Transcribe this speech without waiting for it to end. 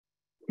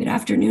Good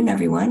afternoon,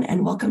 everyone,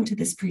 and welcome to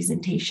this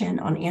presentation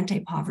on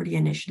anti-poverty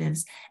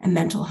initiatives and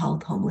mental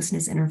health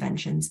homelessness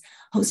interventions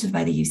hosted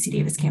by the UC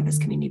Davis Campus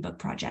Community Book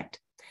Project.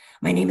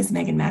 My name is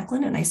Megan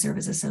Macklin, and I serve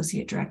as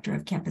Associate Director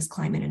of Campus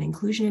Climate and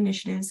Inclusion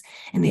Initiatives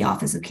in the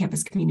Office of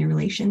Campus Community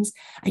Relations,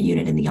 a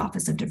unit in the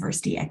Office of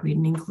Diversity, Equity,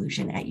 and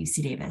Inclusion at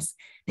UC Davis.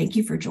 Thank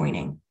you for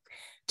joining.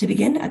 To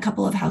begin, a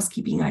couple of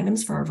housekeeping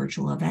items for our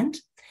virtual event.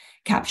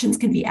 Captions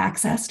can be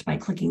accessed by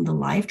clicking the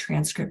live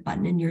transcript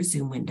button in your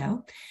Zoom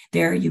window.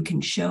 There you can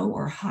show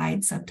or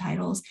hide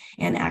subtitles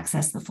and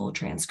access the full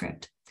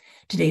transcript.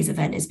 Today's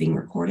event is being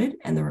recorded,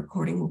 and the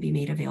recording will be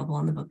made available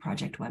on the Book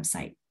Project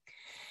website.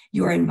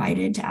 You are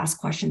invited to ask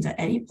questions at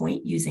any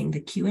point using the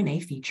Q&A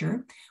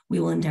feature. We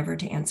will endeavor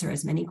to answer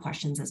as many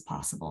questions as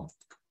possible.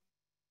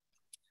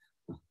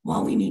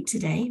 While we meet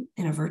today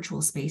in a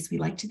virtual space, we'd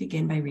like to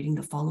begin by reading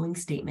the following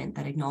statement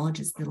that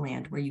acknowledges the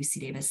land where UC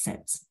Davis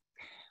sits.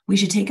 We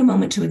should take a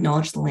moment to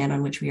acknowledge the land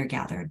on which we are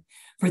gathered.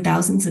 For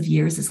thousands of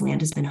years, this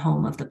land has been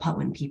home of the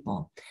Patwin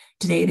people.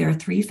 Today, there are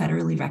three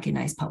federally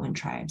recognized Patwin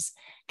tribes: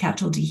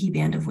 Catchell-Dehe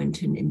Band of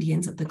Wintun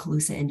Indians of the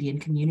Calusa Indian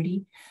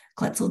Community,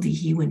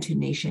 Quetzal-Dehe Wintun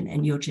Nation,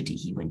 and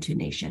Yocha-Dehe Wintun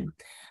Nation.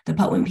 The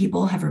Patwin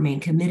people have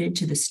remained committed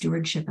to the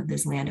stewardship of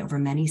this land over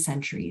many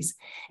centuries.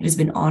 It has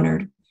been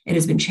honored, it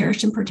has been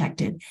cherished and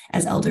protected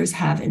as elders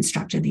have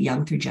instructed the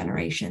young through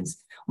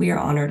generations. We are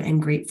honored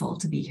and grateful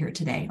to be here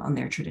today on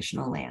their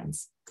traditional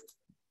lands.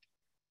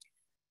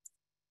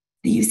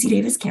 The UC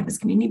Davis Campus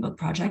Community Book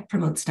Project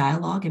promotes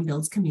dialogue and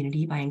builds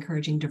community by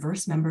encouraging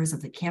diverse members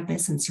of the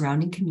campus and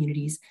surrounding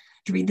communities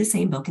to read the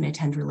same book and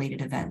attend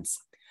related events.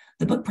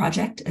 The Book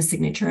Project, a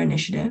signature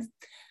initiative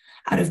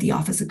out of the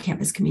Office of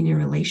Campus Community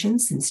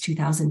Relations since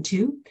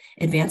 2002,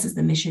 advances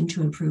the mission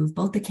to improve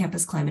both the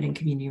campus climate and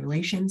community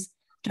relations,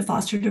 to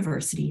foster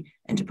diversity,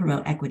 and to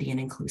promote equity and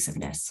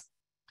inclusiveness.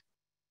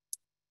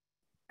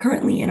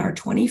 Currently in our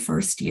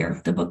 21st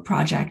year, the Book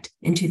Project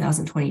in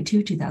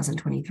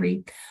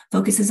 2022-2023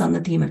 focuses on the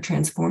theme of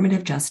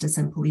transformative justice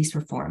and police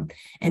reform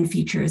and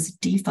features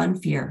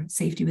Defund Fear,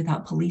 Safety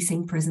Without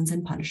Policing, Prisons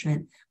and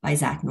Punishment by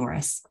Zach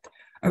Norris.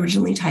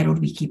 Originally titled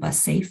We Keep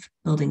Us Safe,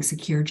 Building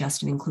Secure,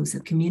 Just and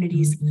Inclusive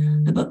Communities,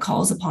 the book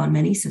calls upon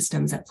many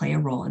systems that play a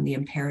role in the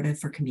imperative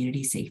for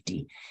community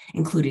safety,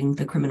 including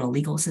the criminal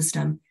legal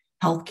system,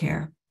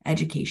 healthcare,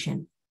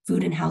 education,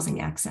 food and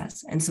housing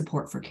access, and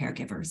support for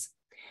caregivers.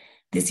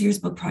 This year's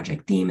book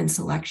project theme and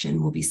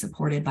selection will be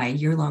supported by a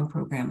year-long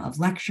program of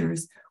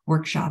lectures,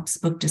 workshops,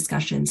 book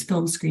discussions,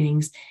 film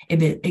screenings,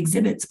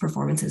 exhibits,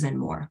 performances, and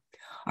more.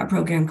 Our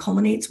program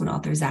culminates when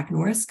author Zach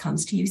Norris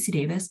comes to UC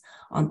Davis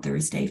on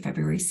Thursday,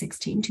 February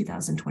 16,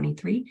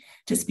 2023,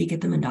 to speak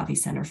at the Mondavi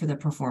Center for the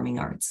Performing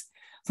Arts.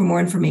 For more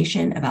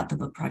information about the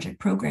book project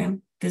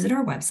program, visit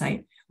our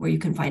website, where you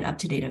can find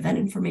up-to-date event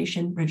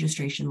information,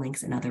 registration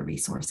links, and other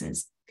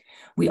resources.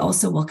 We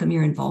also welcome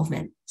your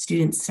involvement,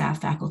 students,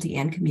 staff, faculty,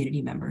 and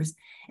community members,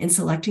 in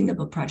selecting the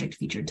book project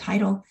featured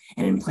title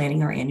and in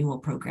planning our annual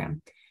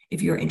program.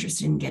 If you're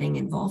interested in getting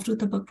involved with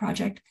the book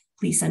project,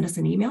 please send us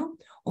an email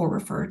or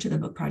refer to the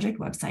book project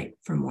website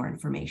for more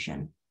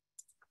information.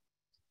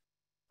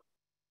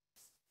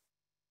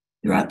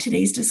 Throughout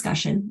today's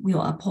discussion, we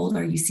will uphold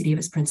our UC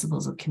Davis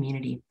principles of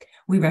community.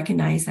 We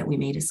recognize that we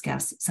may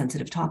discuss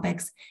sensitive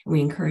topics, and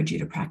we encourage you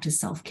to practice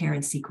self-care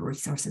and seek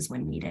resources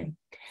when needed.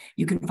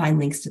 You can find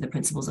links to the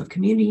principles of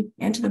community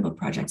and to the book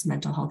project's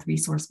mental health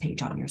resource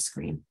page on your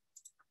screen.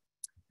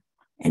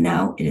 And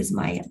now it is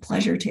my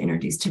pleasure to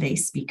introduce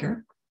today's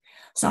speaker.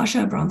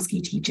 Sasha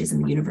Abramsky teaches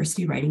in the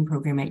University Writing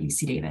Program at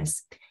UC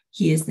Davis.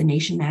 He is the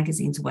Nation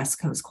magazine's West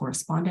Coast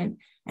correspondent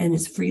and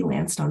has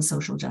freelanced on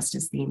social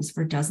justice themes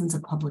for dozens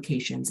of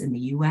publications in the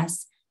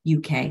US,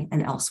 UK,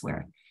 and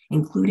elsewhere,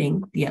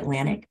 including The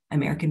Atlantic,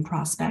 American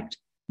Prospect,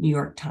 New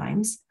York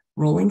Times,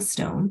 Rolling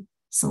Stone,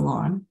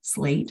 Salon,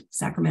 Slate,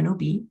 Sacramento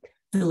Bee,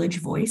 Village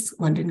Voice,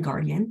 London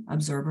Guardian,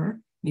 Observer,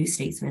 New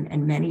Statesman,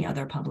 and many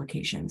other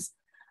publications.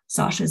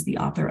 Sasha is the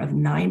author of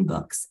 9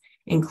 books,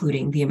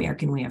 including The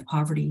American Way of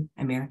Poverty,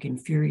 American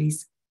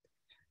Furies,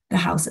 The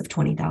House of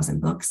 20,000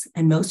 Books,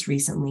 and most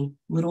recently,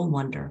 Little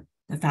Wonder,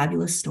 the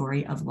fabulous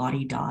story of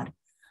Lottie Dodd,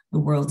 the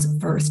world's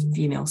first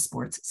female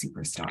sports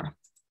superstar.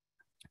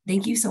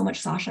 Thank you so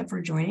much, Sasha,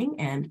 for joining,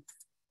 and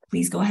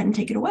please go ahead and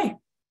take it away.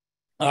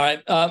 All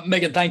right,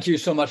 Megan, thank you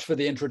so much for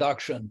the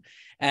introduction.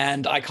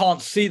 And I can't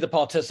see the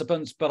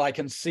participants, but I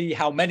can see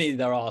how many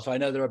there are. So I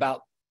know there are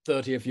about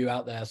 30 of you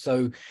out there.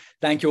 So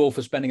thank you all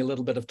for spending a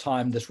little bit of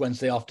time this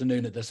Wednesday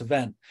afternoon at this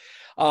event.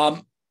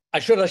 I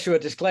should issue a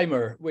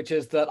disclaimer, which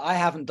is that I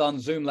haven't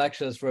done Zoom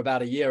lectures for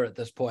about a year at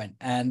this point.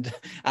 And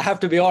I have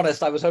to be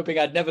honest, I was hoping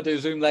I'd never do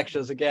Zoom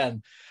lectures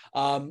again.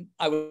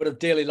 I would have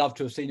dearly loved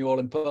to have seen you all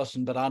in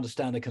person, but I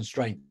understand the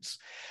constraints.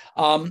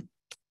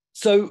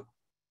 So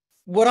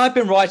what I've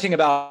been writing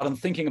about and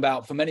thinking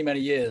about for many, many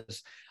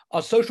years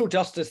are social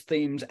justice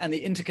themes and the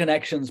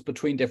interconnections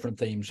between different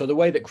themes. So the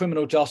way that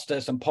criminal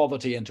justice and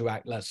poverty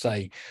interact, let's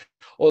say,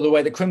 or the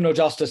way that criminal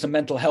justice and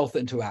mental health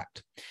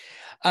interact.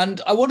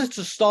 And I wanted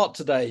to start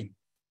today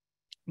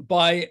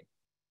by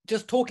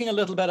just talking a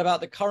little bit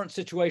about the current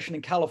situation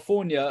in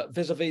California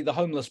vis-a-vis the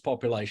homeless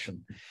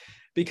population,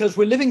 because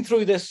we're living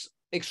through this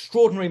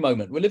extraordinary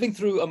moment. We're living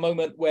through a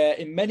moment where,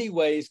 in many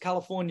ways,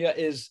 California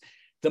is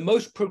the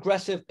most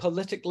progressive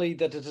politically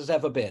that it has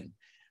ever been.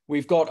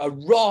 We've got a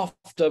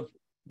raft of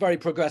very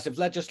progressive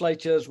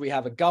legislatures. We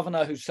have a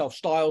governor who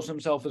self-styles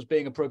himself as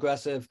being a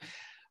progressive.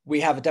 We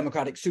have a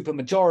Democratic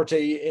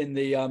supermajority in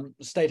the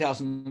State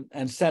House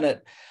and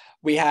Senate.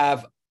 We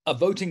have a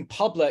voting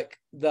public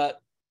that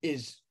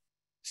is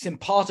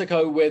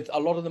simpatico with a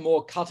lot of the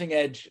more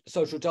cutting-edge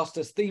social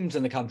justice themes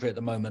in the country at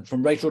the moment,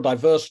 from racial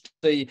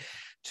diversity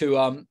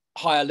to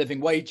higher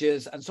living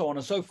wages and so on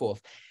and so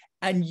forth.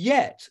 And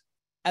yet,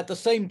 at the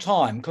same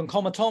time,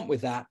 concomitant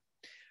with that,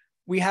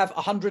 we have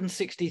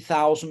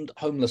 160,000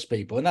 homeless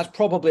people, and that's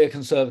probably a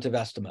conservative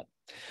estimate.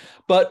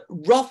 But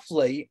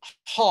roughly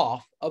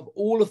half of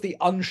all of the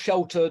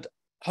unsheltered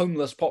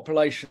homeless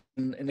population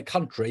in the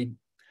country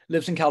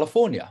lives in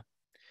California,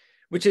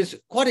 which is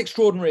quite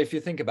extraordinary if you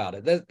think about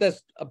it.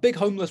 There's a big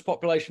homeless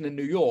population in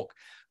New York,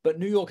 but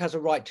New York has a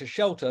right to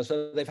shelter,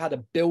 so they've had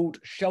to build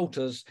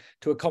shelters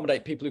to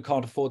accommodate people who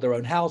can't afford their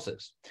own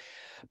houses.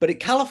 But in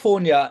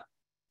California,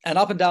 and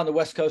up and down the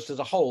West Coast as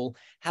a whole,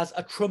 has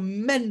a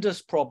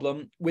tremendous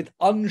problem with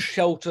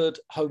unsheltered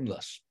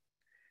homeless.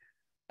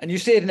 And you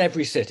see it in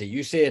every city.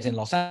 You see it in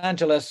Los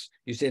Angeles,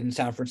 you see it in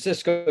San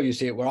Francisco, you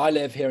see it where I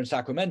live here in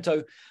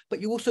Sacramento,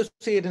 but you also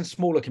see it in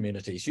smaller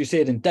communities. You see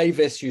it in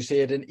Davis, you see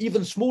it in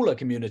even smaller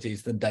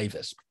communities than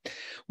Davis,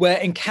 where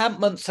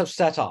encampments have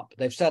set up.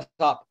 They've set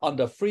up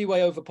under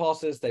freeway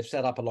overpasses, they've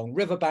set up along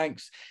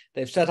riverbanks,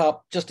 they've set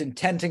up just in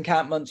tent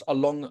encampments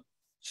along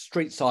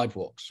street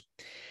sidewalks.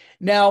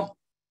 Now,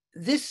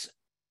 this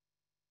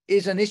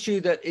is an issue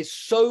that is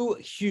so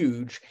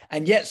huge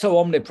and yet so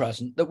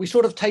omnipresent that we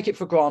sort of take it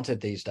for granted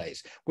these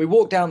days. We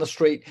walk down the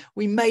street,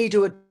 we may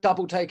do a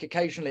double take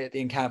occasionally at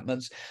the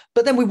encampments,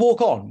 but then we walk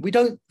on. We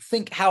don't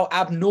think how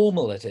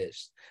abnormal it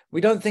is.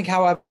 We don't think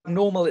how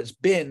abnormal it's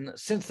been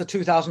since the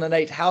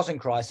 2008 housing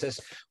crisis,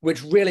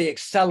 which really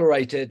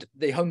accelerated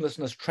the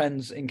homelessness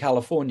trends in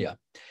California.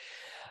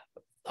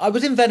 I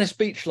was in Venice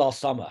Beach last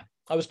summer.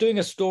 I was doing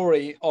a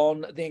story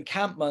on the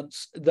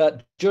encampments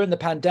that during the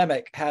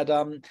pandemic had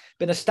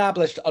been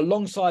established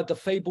alongside the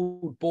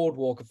fabled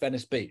boardwalk of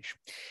Venice Beach.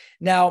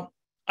 Now,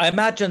 I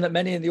imagine that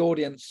many in the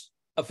audience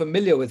are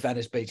familiar with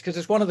Venice Beach because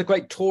it's one of the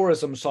great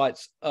tourism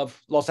sites of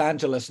Los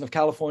Angeles and of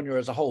California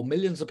as a whole.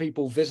 Millions of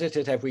people visit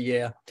it every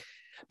year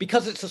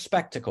because it's a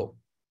spectacle.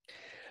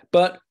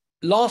 But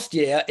last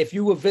year, if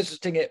you were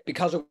visiting it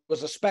because it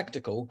was a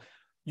spectacle,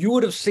 you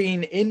would have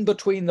seen in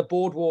between the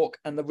boardwalk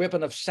and the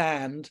ribbon of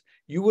sand,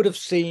 you would have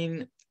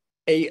seen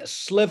a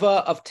sliver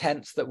of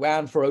tents that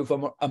ran for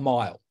over a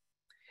mile.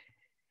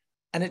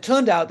 And it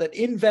turned out that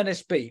in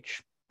Venice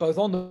Beach, both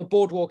on the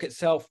boardwalk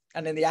itself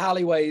and in the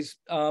alleyways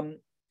a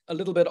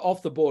little bit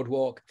off the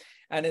boardwalk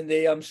and in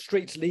the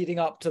streets leading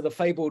up to the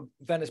fabled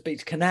Venice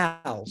Beach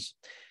canals,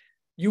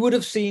 you would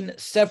have seen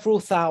several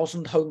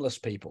thousand homeless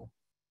people.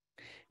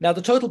 Now,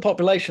 the total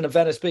population of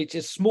Venice Beach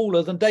is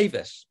smaller than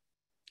Davis.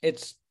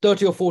 It's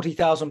 30 or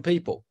 40,000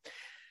 people.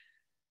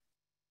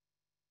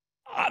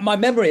 My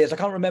memory is, I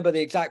can't remember the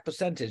exact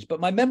percentage,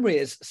 but my memory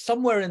is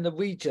somewhere in the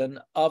region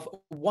of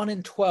 1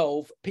 in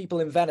 12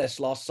 people in Venice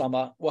last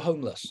summer were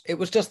homeless. It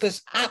was just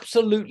this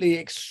absolutely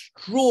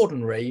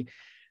extraordinary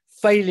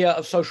failure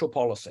of social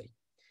policy.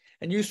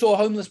 And you saw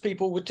homeless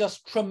people with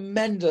just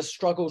tremendous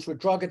struggles with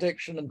drug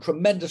addiction and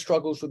tremendous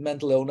struggles with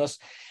mental illness.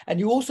 And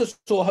you also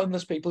saw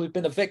homeless people who've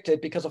been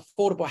evicted because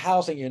affordable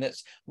housing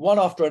units, one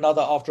after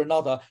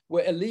another,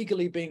 were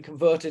illegally being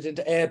converted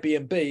into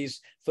Airbnbs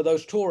for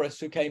those tourists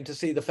who came to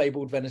see the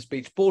fabled Venice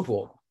Beach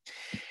boardwalk.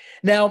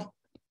 Now,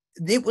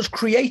 it was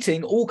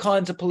creating all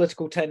kinds of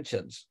political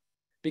tensions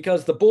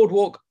because the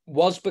boardwalk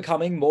was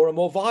becoming more and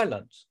more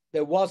violent.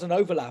 There was an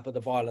overlap of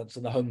the violence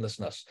and the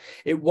homelessness.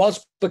 It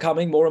was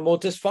becoming more and more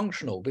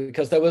dysfunctional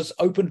because there was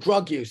open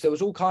drug use. There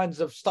was all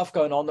kinds of stuff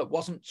going on that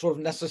wasn't sort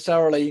of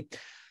necessarily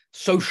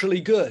socially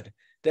good.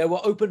 There were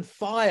open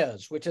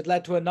fires, which had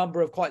led to a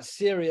number of quite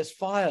serious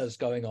fires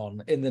going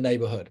on in the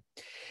neighborhood.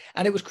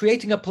 And it was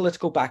creating a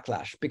political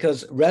backlash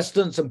because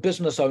residents and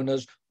business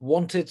owners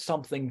wanted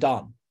something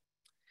done.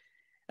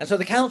 And so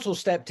the council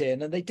stepped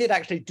in and they did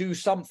actually do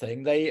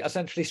something. They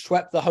essentially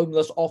swept the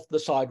homeless off the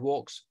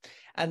sidewalks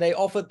and they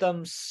offered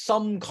them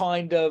some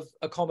kind of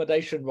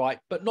accommodation right,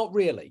 but not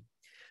really.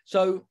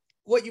 So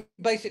what you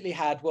basically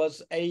had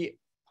was a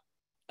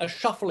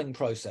shuffling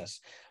process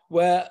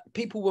where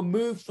people were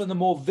moved from the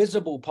more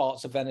visible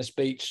parts of Venice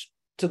Beach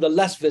to the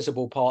less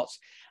visible parts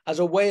as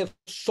a way of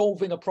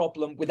solving a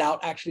problem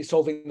without actually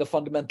solving the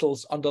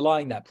fundamentals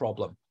underlying that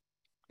problem.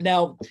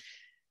 Now,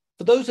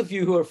 for those of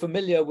you who are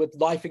familiar with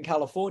life in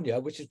California,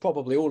 which is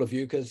probably all of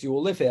you because you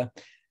all live here,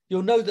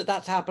 you'll know that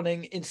that's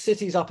happening in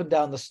cities up and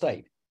down the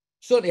state.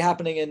 Certainly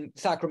happening in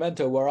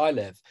Sacramento, where I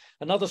live.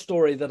 Another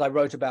story that I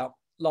wrote about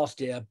last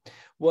year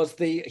was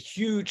the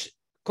huge,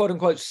 quote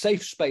unquote,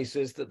 safe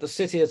spaces that the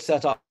city had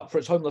set up for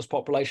its homeless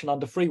population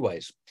under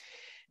freeways.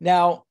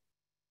 Now,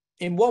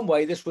 in one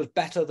way, this was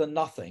better than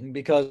nothing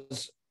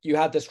because you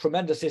had this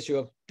tremendous issue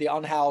of the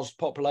unhoused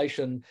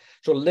population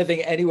sort of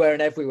living anywhere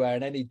and everywhere.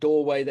 In any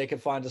doorway they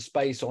could find a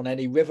space, on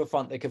any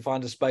riverfront they could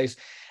find a space.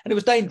 And it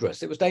was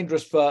dangerous. It was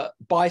dangerous for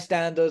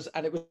bystanders,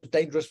 and it was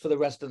dangerous for the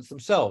residents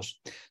themselves.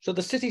 So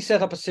the city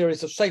set up a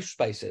series of safe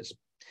spaces.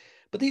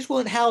 But these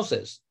weren't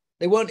houses.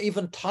 They weren't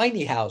even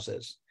tiny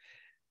houses.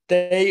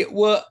 They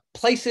were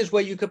places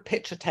where you could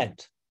pitch a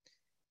tent.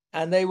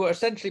 And they were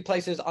essentially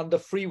places under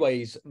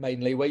freeways,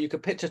 mainly, where you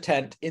could pitch a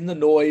tent in the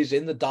noise,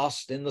 in the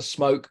dust, in the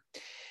smoke,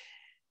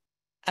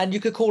 and you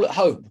could call it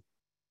home.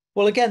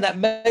 Well, again, that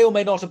may or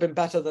may not have been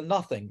better than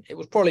nothing. It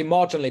was probably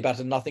marginally better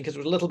than nothing because it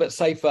was a little bit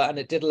safer, and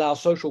it did allow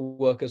social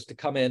workers to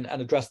come in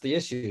and address the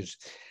issues.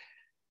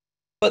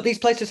 But these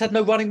places had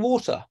no running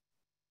water.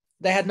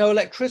 They had no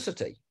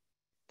electricity.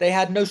 They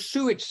had no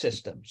sewage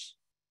systems.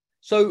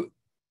 So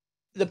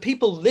the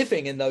people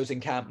living in those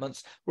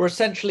encampments were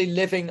essentially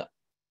living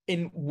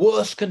in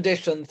worse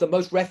conditions than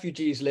most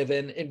refugees live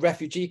in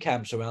refugee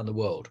camps around the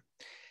world,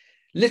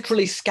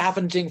 literally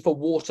scavenging for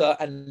water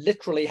and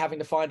literally having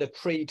to find a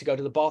tree to go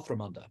to the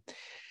bathroom under.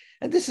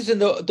 And this is in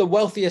the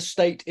wealthiest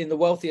state, in the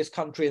wealthiest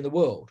country in the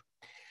world.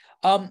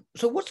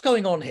 So what's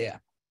going on here?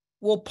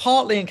 Well,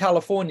 partly in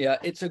California,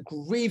 it's a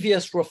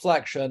grievous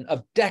reflection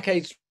of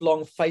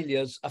decades-long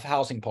failures of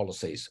housing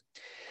policies.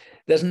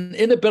 There's an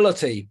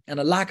inability and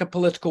a lack of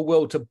political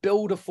will to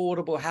build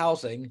affordable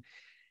housing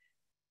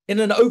in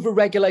an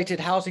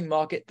over-regulated housing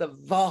market that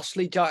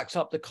vastly jacks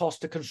up the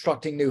cost of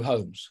constructing new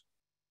homes.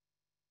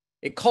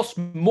 It costs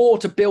more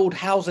to build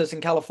houses in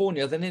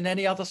California than in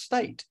any other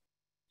state.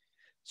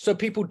 So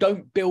people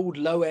don't build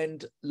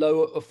low-end,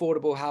 low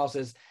affordable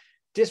houses.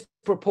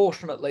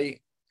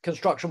 Disproportionately,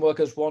 construction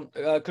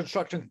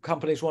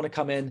companies want to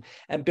come in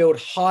and build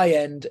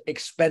high-end,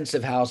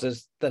 expensive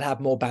houses that have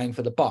more bang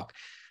for the buck,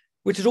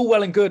 which is all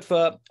well and good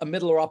for a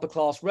middle or upper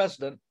class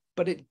resident,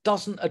 but it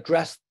doesn't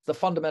address the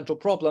fundamental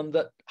problem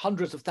that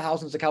hundreds of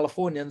thousands of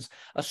Californians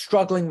are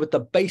struggling with the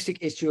basic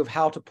issue of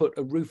how to put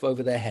a roof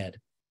over their head.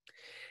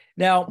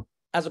 Now,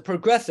 as a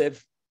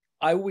progressive,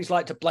 I always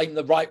like to blame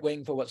the right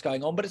wing for what's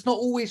going on, but it's not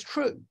always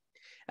true.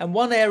 And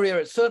one area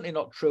it's certainly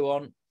not true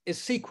on is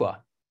CEQA,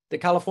 the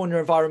California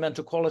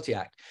Environmental Quality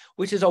Act,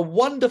 which is a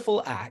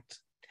wonderful act.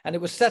 And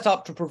it was set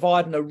up to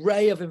provide an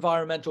array of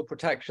environmental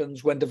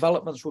protections when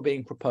developments were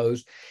being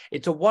proposed.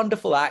 It's a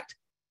wonderful act,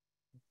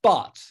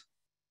 but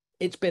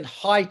it's been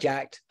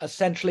hijacked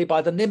essentially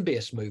by the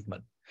NIMBYist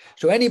movement.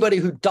 So anybody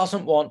who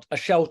doesn't want a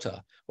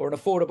shelter or an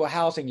affordable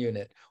housing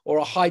unit or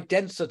a high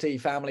density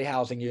family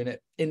housing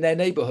unit in their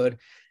neighborhood,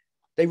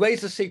 they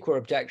raise the CEQA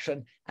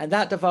objection, and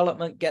that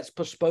development gets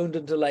postponed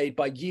and delayed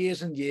by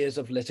years and years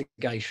of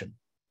litigation.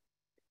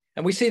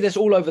 And we see this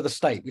all over the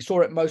state. We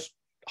saw it most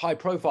high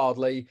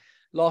profiledly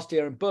last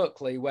year in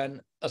Berkeley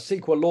when a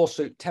CEQA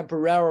lawsuit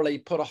temporarily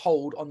put a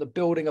hold on the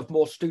building of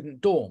more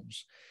student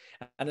dorms.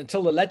 And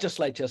until the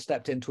legislature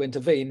stepped in to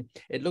intervene,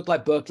 it looked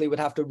like Berkeley would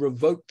have to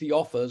revoke the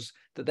offers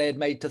that they had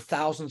made to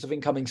thousands of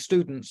incoming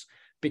students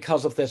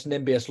because of this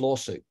NIMBYist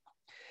lawsuit.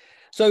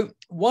 So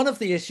one of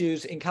the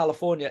issues in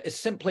California is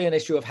simply an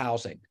issue of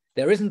housing.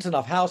 There isn't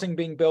enough housing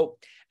being built,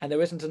 and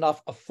there isn't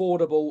enough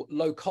affordable,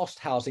 low-cost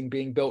housing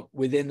being built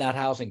within that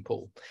housing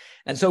pool.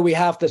 And so we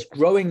have this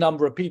growing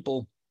number of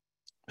people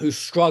who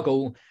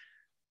struggle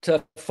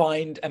to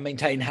find and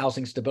maintain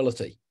housing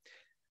stability.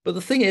 But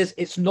the thing is,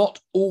 it's not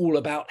all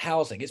about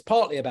housing. It's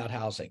partly about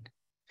housing.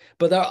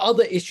 But there are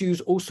other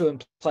issues also in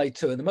play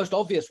too. And the most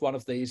obvious one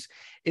of these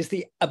is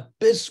the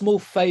abysmal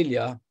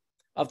failure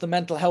of the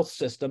mental health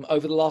system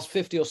over the last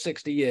 50 or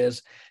 60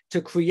 years to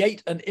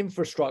create an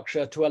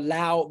infrastructure to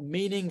allow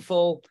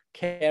meaningful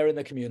care in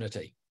the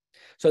community.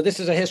 So this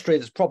is a history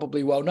that's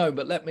probably well known,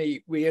 but let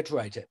me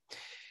reiterate it.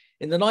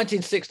 In the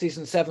 1960s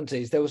and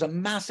 70s, there was a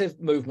massive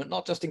movement,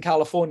 not just in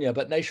California,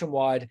 but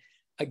nationwide,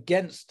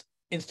 against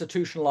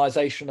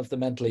institutionalization of the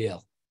mentally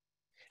ill.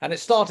 And it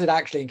started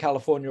actually in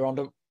California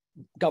under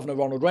Governor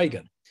Ronald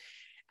Reagan.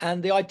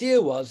 And the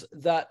idea was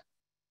that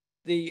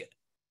the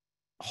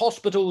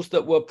hospitals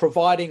that were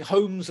providing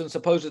homes and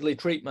supposedly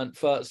treatment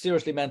for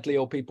seriously mentally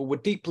ill people were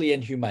deeply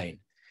inhumane,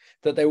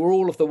 that they were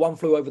all of the one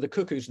flew over the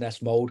cuckoo's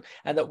nest mold,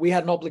 and that we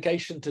had an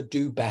obligation to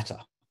do better.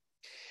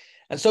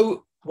 And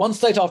so one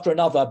state after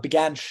another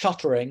began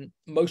shuttering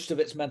most of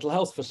its mental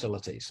health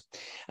facilities.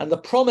 And the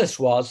promise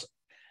was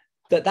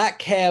that that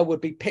care would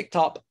be picked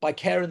up by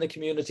care in the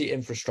community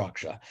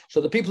infrastructure.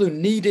 So the people who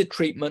needed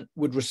treatment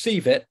would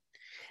receive it,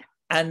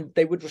 and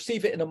they would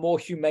receive it in a more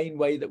humane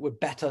way that would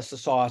better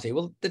society.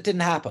 Well, that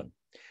didn't happen.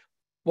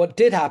 What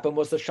did happen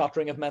was the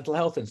shuttering of mental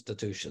health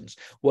institutions.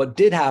 What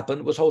did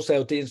happen was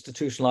wholesale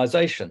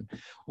deinstitutionalization.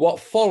 What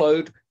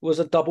followed was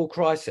a double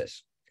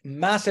crisis: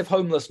 massive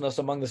homelessness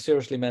among the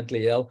seriously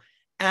mentally ill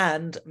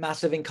and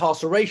massive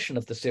incarceration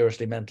of the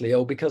seriously mentally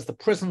ill, because the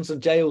prisons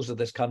and jails of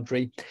this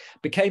country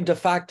became de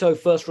facto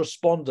first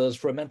responders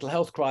for a mental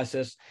health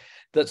crisis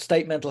that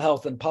state mental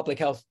health and public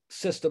health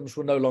systems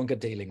were no longer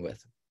dealing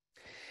with.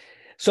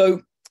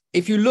 So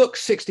if you look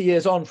 60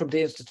 years on from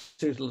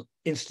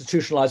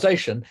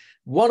deinstitutionalization,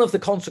 one of the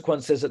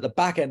consequences at the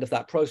back end of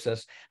that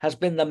process has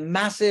been the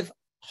massive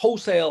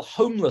wholesale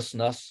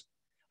homelessness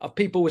of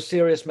people with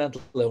serious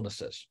mental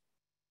illnesses.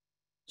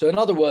 So in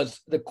other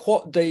words,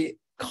 the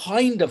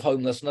kind of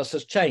homelessness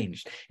has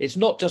changed. It's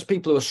not just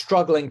people who are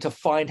struggling to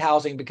find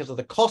housing because of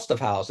the cost of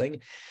housing.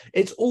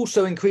 It's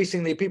also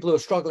increasingly people who are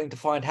struggling to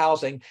find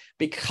housing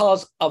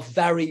because of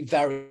very,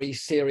 very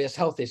serious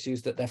health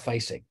issues that they're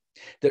facing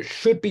that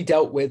should be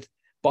dealt with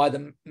by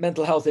the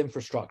mental health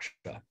infrastructure.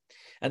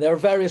 And there are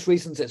various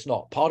reasons it's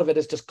not. Part of it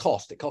is just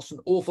cost. It costs an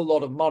awful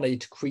lot of money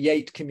to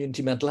create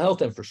community mental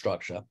health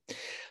infrastructure.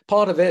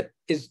 Part of it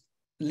is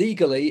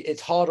legally,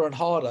 it's harder and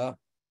harder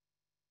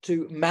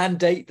to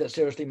mandate that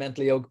seriously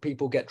mentally ill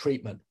people get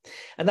treatment.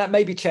 And that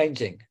may be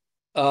changing.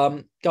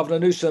 Governor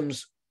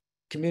Newsom's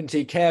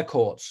community care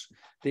courts,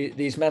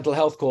 these mental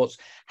health courts,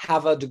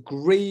 have a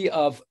degree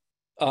of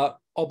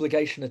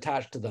obligation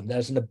attached to them.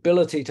 There's an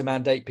ability to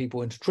mandate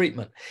people into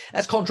treatment.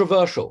 That's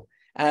controversial.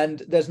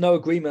 And there's no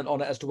agreement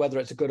on it as to whether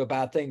it's a good or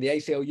bad thing. The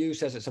ACLU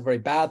says it's a very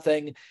bad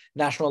thing.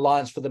 National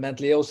Alliance for the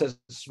Mentally Ill says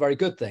it's a very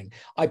good thing.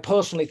 I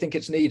personally think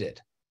it's needed.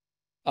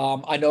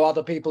 I know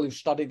other people who've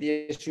studied the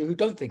issue who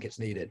don't think it's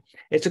needed.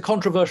 It's a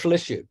controversial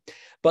issue.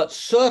 But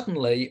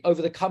certainly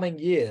over the coming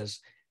years,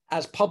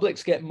 as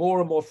publics get more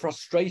and more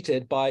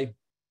frustrated by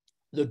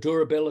the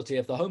durability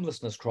of the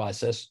homelessness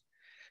crisis,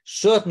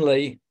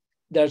 certainly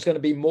there's going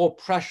to be more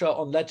pressure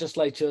on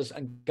legislatures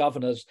and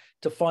governors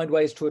to find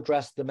ways to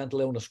address the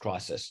mental illness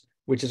crisis,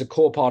 which is a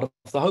core part of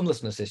the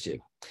homelessness issue.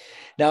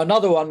 Now,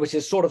 another one, which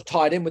is sort of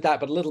tied in with that,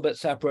 but a little bit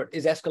separate,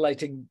 is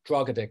escalating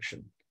drug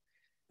addiction.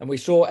 And we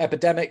saw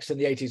epidemics in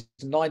the 80s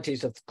and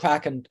 90s of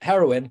crack and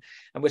heroin,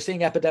 and we're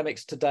seeing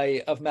epidemics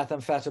today of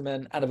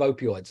methamphetamine and of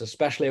opioids,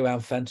 especially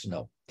around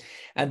fentanyl.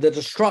 And the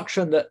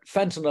destruction that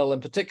fentanyl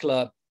in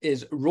particular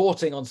is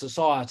wrought on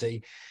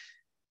society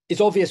is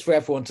obvious for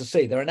everyone to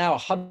see. There are now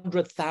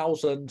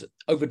 100,000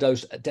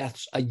 overdose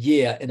deaths a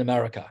year in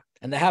America,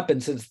 and there have been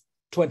since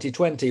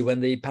 2020 when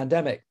the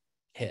pandemic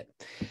hit.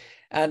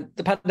 And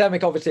the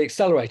pandemic obviously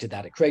accelerated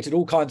that. It created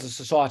all kinds of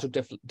societal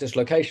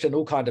dislocation,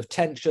 all kinds of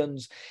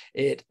tensions.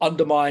 It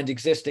undermined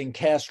existing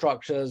care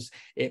structures.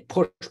 It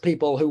pushed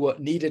people who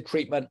needed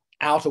treatment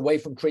out away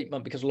from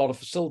treatment because a lot of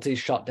facilities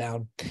shut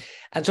down.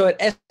 And so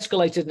it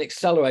escalated and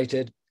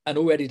accelerated an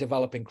already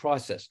developing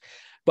crisis.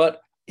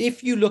 But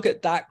if you look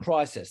at that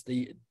crisis,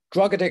 the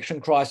drug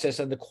addiction crisis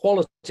and the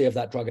quality of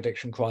that drug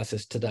addiction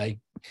crisis today,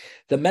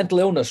 the mental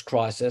illness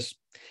crisis,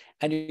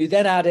 and you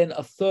then add in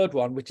a third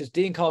one, which is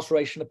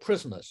de-incarceration of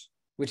prisoners,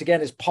 which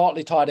again is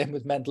partly tied in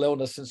with mental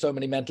illness since so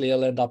many mentally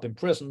ill end up in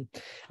prison,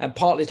 and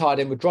partly tied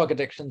in with drug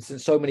addiction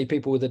since so many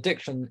people with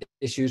addiction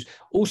issues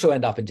also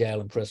end up in jail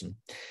and prison.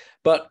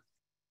 But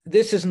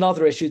this is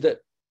another issue that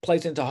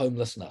plays into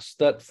homelessness,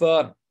 that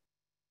for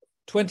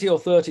 20 or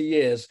 30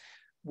 years,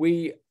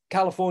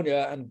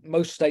 California and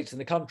most states in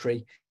the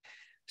country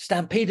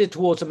stampeded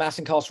towards a mass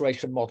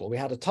incarceration model. We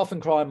had a tough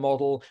and crime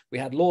model. We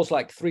had laws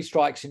like 3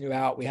 strikes and you're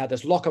out. We had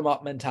this lock 'em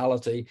up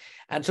mentality.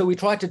 And so we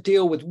tried to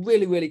deal with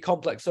really, really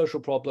complex social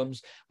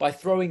problems by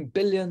throwing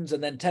billions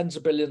and then tens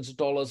of billions of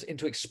dollars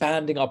into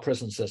expanding our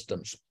prison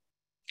systems.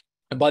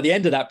 And by the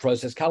end of that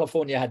process,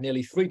 California had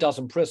nearly 3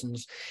 dozen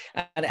prisons,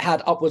 and it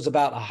had upwards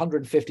about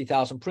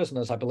 150,000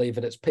 prisoners, I believe,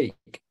 at its peak.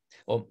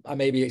 Or I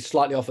may be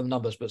slightly off on the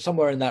numbers, but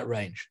somewhere in that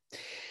range.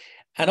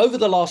 And over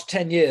the last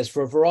 10 years,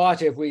 for a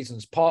variety of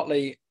reasons,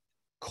 partly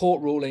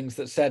court rulings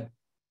that said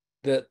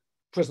that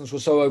prisons were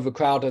so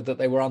overcrowded that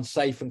they were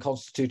unsafe and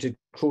constituted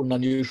cruel and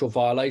unusual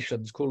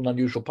violations, cruel and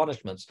unusual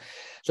punishments.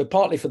 So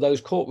partly for those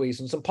court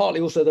reasons, and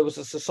partly also there was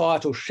a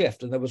societal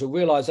shift, and there was a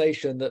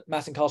realization that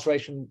mass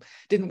incarceration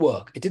didn't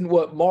work. It didn't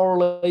work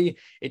morally,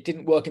 it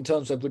didn't work in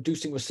terms of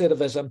reducing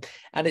recidivism,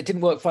 and it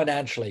didn't work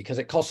financially because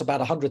it costs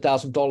about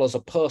 $100,000 a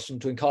person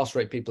to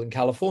incarcerate people in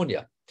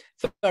California.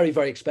 It's very,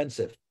 very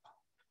expensive.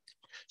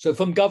 So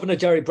from Governor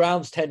Jerry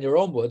Brown's tenure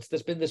onwards,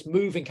 there's been this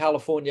move in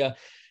California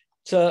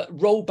to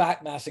roll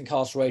back mass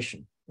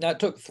incarceration. Now, it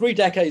took 3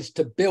 decades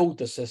to build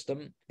the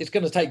system. It's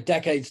going to take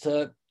decades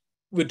to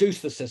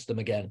reduce the system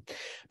again.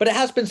 But it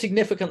has been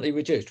significantly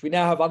reduced. We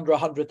now have under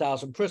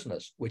 100,000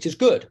 prisoners, which is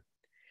good.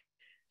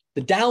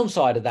 The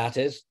downside of that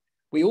is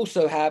we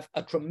also have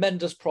a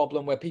tremendous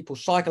problem where people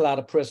cycle out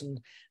of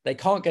prison, they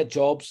can't get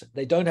jobs,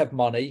 they don't have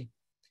money,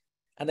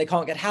 and they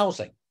can't get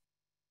housing.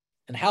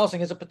 And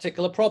housing is a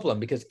particular problem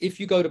because if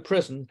you go to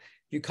prison,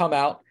 you come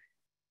out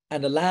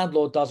and the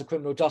landlord does a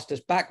criminal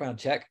justice background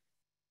check,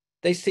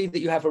 they see that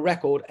you have a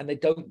record and they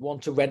don't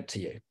want to rent to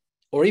you.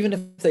 Or even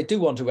if they do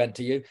want to rent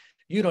to you,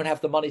 you don't have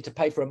the money to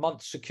pay for a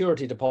month's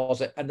security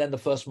deposit and then the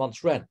first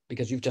month's rent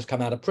because you've just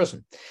come out of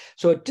prison.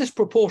 So a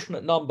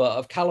disproportionate number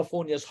of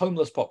California's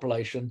homeless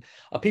population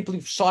are people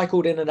who've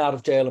cycled in and out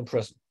of jail and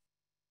prison.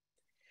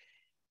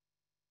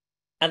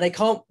 And they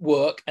can't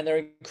work, and they're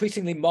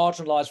increasingly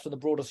marginalized from the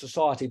broader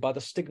society by the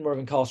stigma of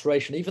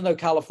incarceration, even though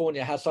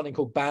California has something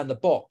called ban the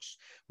box,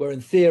 where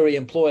in theory,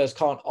 employers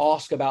can't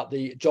ask about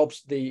the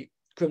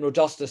criminal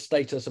justice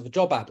status of a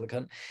job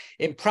applicant.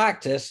 In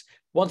practice,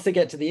 once they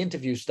get to the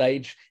interview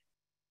stage,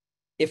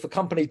 if a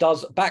company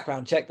does a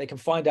background check, they can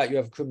find out you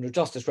have a criminal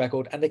justice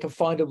record and they can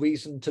find a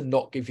reason to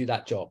not give you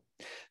that job.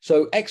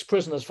 So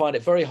ex-prisoners find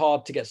it very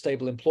hard to get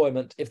stable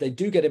employment. If they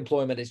do get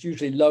employment, it's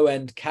usually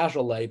low-end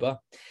casual labor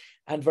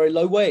and very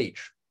low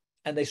wage,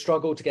 and they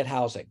struggle to get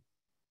housing.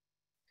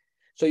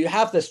 So you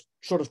have this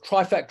sort of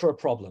trifecta of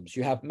problems.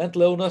 You have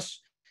mental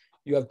illness,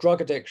 you have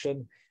drug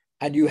addiction,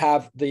 and you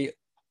have the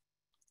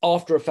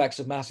after effects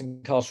of mass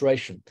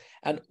incarceration.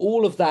 And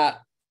all of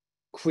that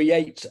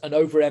creates an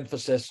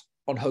overemphasis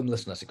on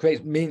homelessness.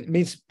 It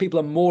means people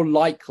are more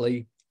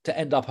likely to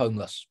end up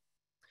homeless.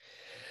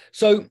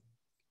 So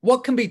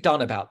what can be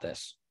done about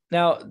this?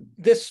 Now,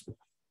 this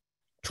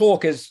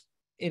talk is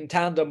in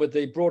tandem with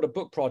the broader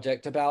book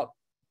project about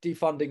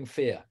defunding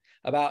fear,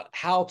 about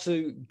how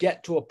to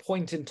get to a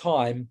point in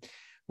time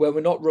where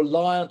we're not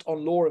reliant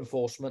on law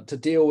enforcement to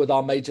deal with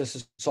our major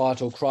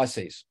societal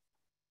crises.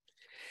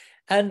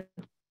 And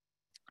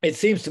it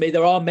seems to me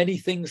there are many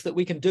things that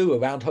we can do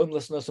around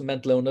homelessness and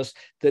mental illness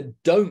that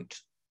don't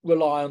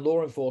rely on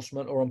law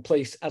enforcement or on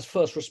police as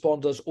first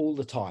responders all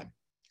the time.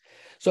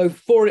 So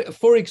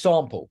for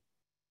example,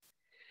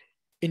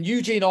 in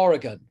Eugene,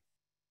 Oregon,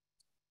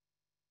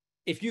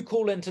 if you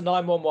call into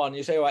 911,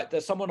 you say, all right,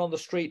 there's someone on the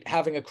street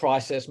having a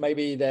crisis,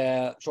 maybe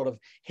they're sort of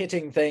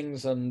hitting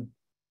things and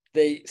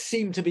they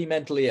seem to be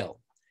mentally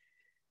ill.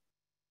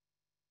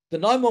 The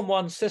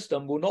 911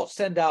 system will not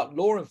send out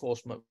law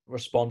enforcement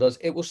responders.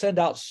 It will send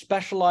out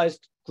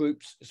specialized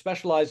groups,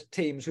 specialized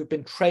teams who've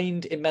been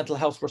trained in mental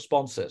health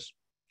responses.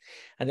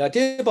 And the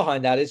idea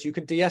behind that is you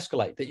can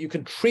de-escalate, that you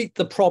can treat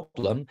the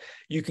problem,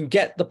 you can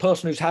get the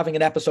person who's having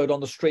an episode on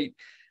the street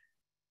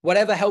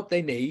whatever help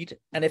they need.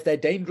 And if they're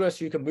dangerous,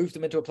 you can move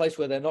them into a place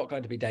where they're not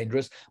going to be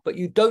dangerous, but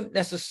you don't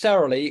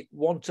necessarily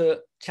want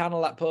to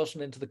channel that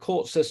person into the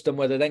court system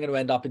where they're then going to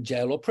end up in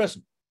jail or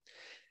prison.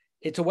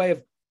 It's a way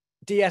of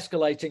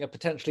de-escalating a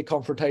potentially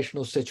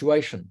confrontational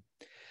situation.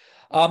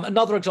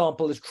 Another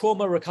example is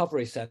trauma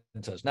recovery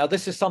centers. Now,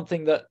 this is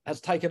something that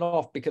has taken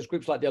off because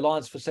groups like the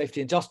Alliance for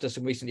Safety and Justice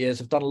in recent years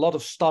have done a lot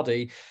of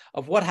study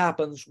of what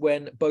happens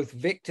when both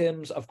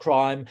victims of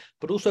crime,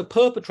 but also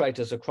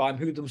perpetrators of crime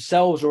who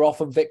themselves are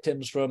often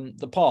victims from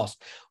the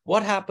past.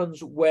 What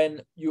happens when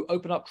you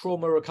open up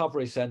trauma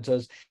recovery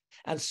centers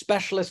and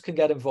specialists can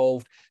get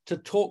involved to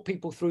talk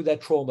people through their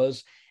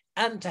traumas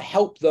and to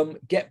help them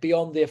get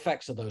beyond the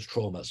effects of those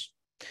traumas?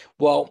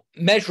 Well,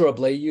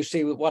 measurably, you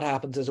see what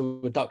happens is a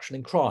reduction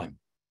in crime,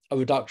 a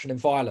reduction in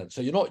violence.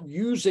 So you're not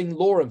using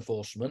law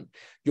enforcement,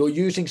 you're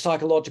using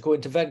psychological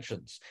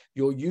interventions,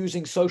 you're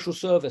using social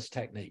service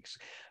techniques.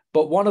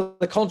 But one of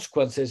the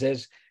consequences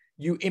is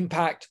you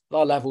impact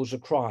our levels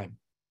of crime.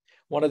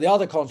 One of the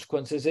other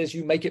consequences is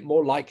you make it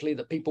more likely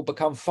that people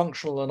become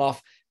functional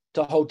enough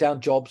to hold down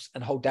jobs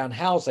and hold down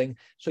housing.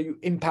 So you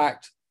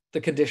impact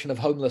the condition of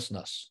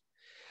homelessness.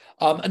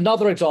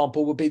 Another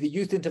example would be the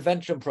youth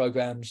intervention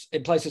programs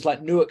in places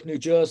like Newark, New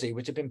Jersey,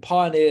 which have been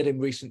pioneered in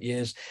recent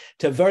years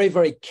to very,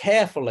 very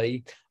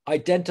carefully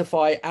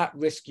identify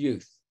at-risk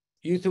youth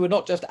who are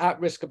not just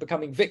at risk of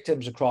becoming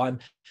victims of crime,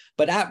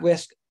 but at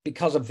risk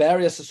because of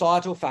various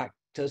societal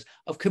factors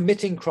of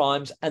committing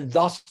crimes and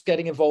thus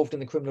getting involved in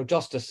the criminal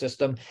justice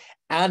system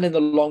and in the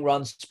long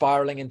run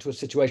spiraling into a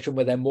situation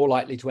where they're more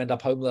likely to end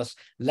up homeless,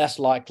 less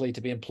likely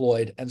to be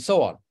employed, and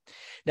so on.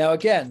 Now,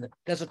 again,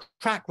 there's a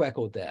track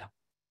record there.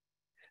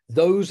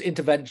 Those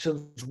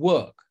interventions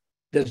work.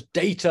 There's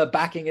data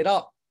backing it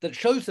up that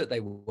shows that they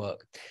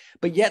work,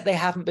 but yet they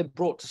haven't been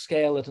brought to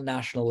scale at a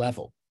national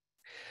level.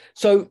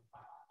 So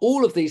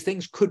all of these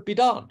things could be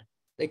done.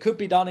 They could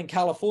be done in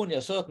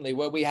California, certainly,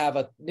 where we have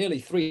a nearly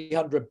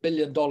 $300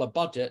 billion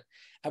budget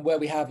and where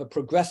we have a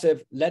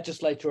progressive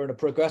legislature and a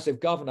progressive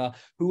governor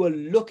who are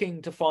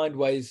looking to find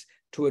ways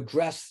to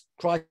address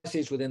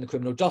crises within the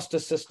criminal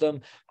justice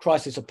system,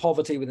 crisis of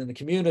poverty within the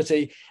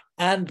community,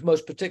 and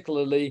most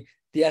particularly,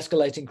 the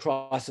escalating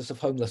crisis of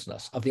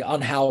homelessness, of the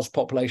unhoused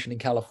population in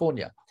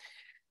California.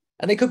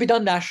 And they could be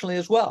done nationally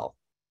as well.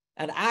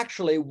 And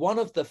actually, one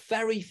of the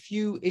very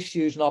few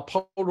issues in our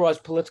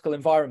polarized political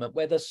environment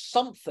where there's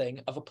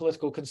something of a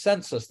political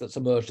consensus that's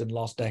emerged in the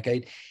last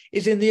decade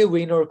is in the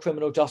arena of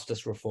criminal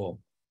justice reform,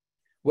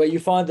 where you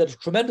find that a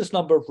tremendous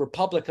number of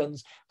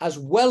Republicans, as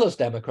well as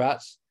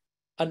Democrats,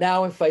 are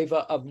now in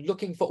favor of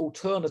looking for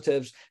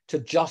alternatives to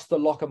just the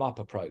lock 'em up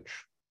approach.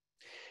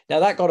 Now,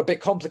 that got a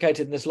bit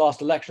complicated in this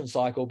last election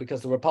cycle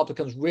because the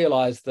Republicans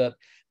realized that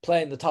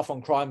playing the tough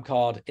on crime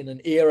card in an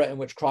era in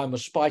which crime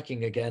was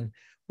spiking again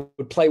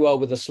would play well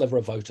with a sliver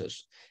of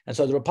voters. And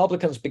so the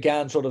Republicans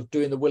began sort of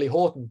doing the Willie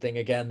Horton thing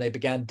again. They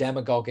began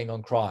demagoguing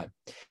on crime.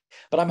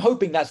 But I'm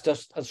hoping that's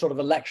just a sort of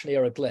election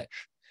era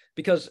glitch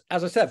because,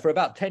 as I said, for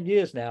about 10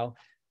 years now,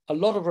 a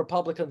lot of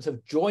Republicans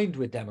have joined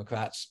with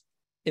Democrats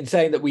in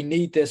saying that we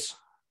need this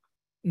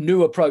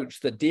new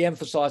approach that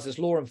de-emphasizes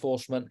law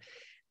enforcement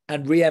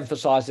and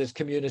re-emphasizes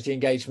community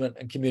engagement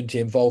and community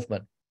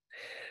involvement.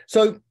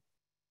 So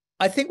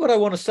I think what I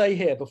want to say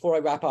here before I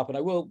wrap up, and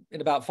I will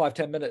in about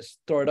 5-10 minutes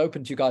throw it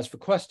open to you guys for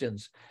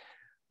questions,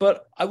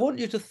 but I want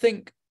you to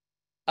think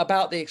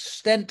about the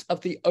extent of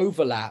the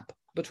overlap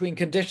between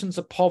conditions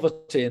of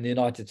poverty in the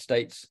United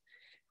States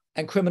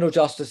and criminal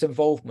justice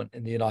involvement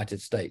in the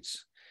United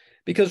States.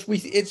 Because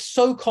it's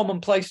so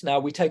commonplace now,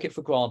 we take it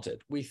for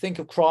granted. We think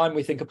of crime,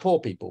 we think of poor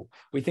people.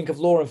 We think of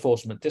law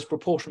enforcement,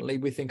 disproportionately,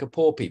 we think of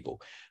poor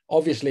people.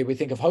 Obviously, we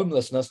think of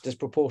homelessness,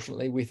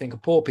 disproportionately, we think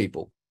of poor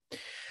people.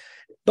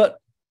 But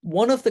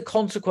one of the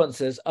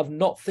consequences of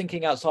not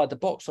thinking outside the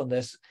box on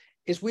this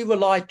is we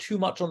rely too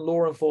much on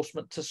law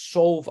enforcement to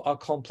solve our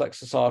complex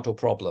societal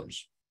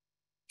problems.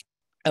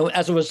 And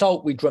as a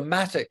result, we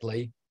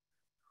dramatically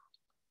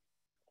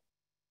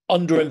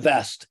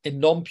underinvest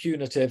in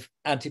non-punitive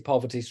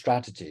anti-poverty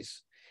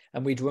strategies.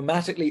 And we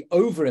dramatically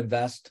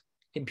overinvest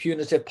in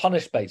punitive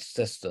punish-based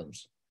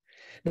systems.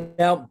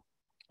 Now,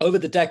 over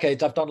the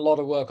decades, I've done a lot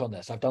of work on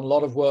this. I've done a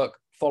lot of work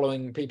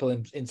following people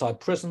inside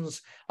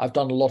prisons. I've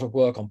done a lot of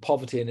work on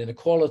poverty and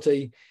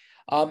inequality.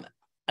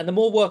 And the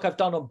more work I've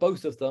done on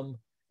both of them,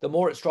 the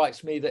more it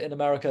strikes me that in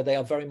America, they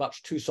are very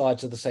much two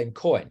sides of the same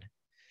coin.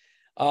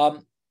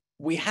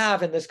 We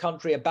have in this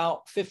country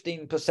about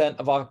 15%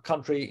 of our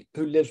country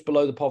who lives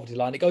below the poverty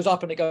line. It goes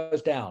up and it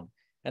goes down.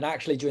 And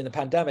actually, during the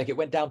pandemic, it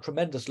went down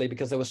tremendously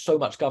because there was so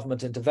much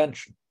government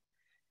intervention.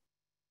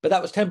 But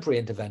that was temporary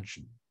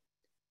intervention.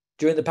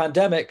 During the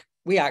pandemic,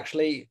 we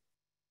actually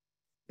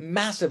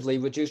massively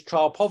reduced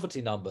child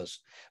poverty numbers.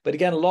 But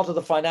again, a lot of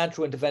the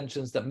financial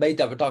interventions that made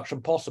that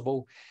reduction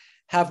possible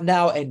have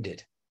now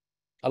ended.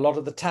 A lot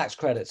of the tax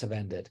credits have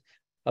ended.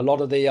 A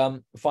lot of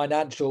the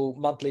financial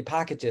monthly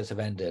packages have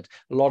ended.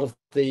 A lot of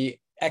the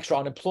extra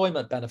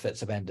unemployment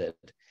benefits have ended.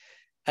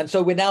 And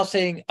so we're now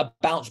seeing a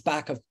bounce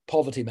back of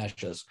poverty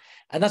measures.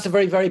 And that's a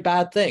very, very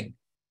bad thing,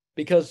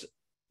 because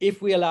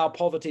if we allow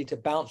poverty to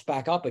bounce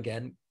back up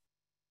again,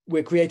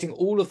 we're creating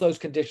all of those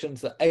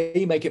conditions that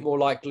A, make it more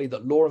likely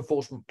that law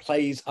enforcement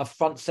plays a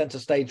front center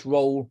stage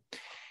role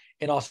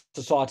in our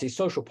society's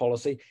social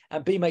policy,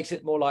 and B, makes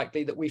it more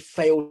likely that we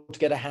fail to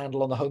get a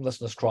handle on the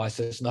homelessness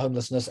crisis and the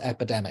homelessness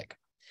epidemic.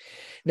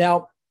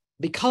 Now,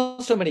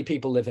 because so many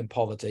people live in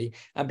poverty,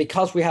 and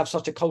because we have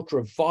such a culture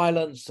of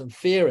violence and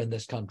fear in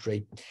this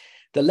country,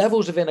 the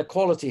levels of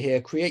inequality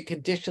here create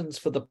conditions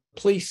for the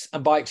police,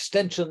 and by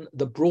extension,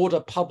 the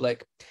broader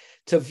public,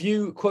 to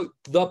view, quote,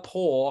 the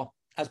poor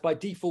as by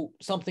default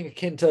something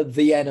akin to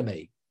the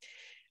enemy.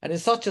 And in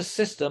such a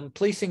system,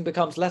 policing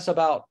becomes less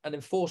about an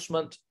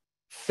enforcement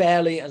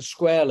fairly and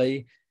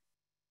squarely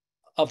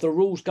of the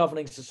rules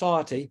governing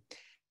society,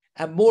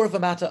 and more of a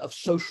matter of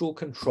social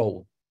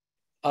control,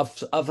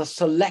 of a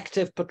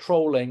selective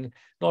patrolling,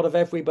 not of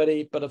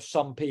everybody, but of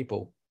some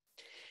people.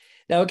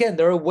 Now, again,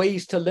 there are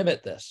ways to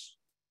limit this.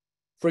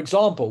 For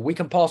example, we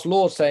can pass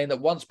laws saying that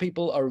once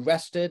people are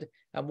arrested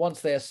and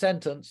once they are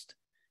sentenced,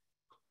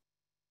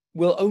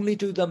 we'll only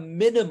do the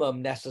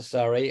minimum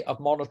necessary of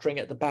monitoring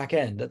at the back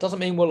end. That doesn't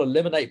mean we'll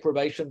eliminate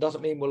probation,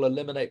 doesn't mean we'll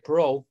eliminate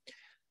parole,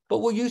 but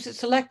we'll use it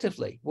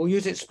selectively. We'll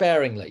use it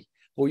sparingly.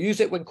 We'll use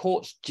it when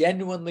courts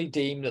genuinely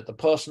deem that the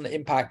person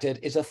impacted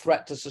is a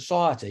threat to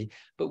society,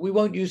 but we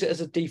won't use it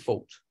as a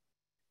default.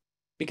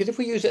 Because if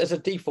we use it as a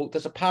default,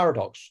 there's a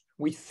paradox.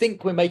 We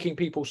think we're making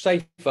people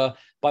safer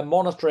by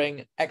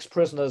monitoring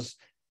ex-prisoners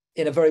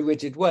in a very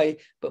rigid way,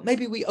 but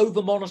maybe we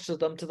over-monitor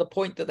them to the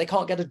point that they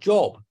can't get a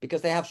job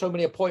because they have so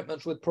many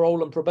appointments with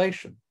parole and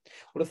probation.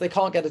 Well, if they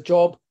can't get a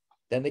job,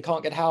 then they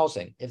can't get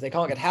housing. If they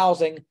can't get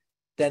housing,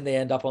 then they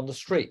end up on the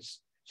streets.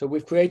 So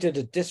we've created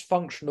a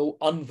dysfunctional,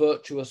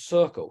 unvirtuous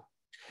circle.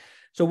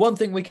 So one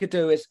thing we could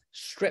do is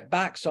strip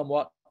back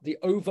somewhat the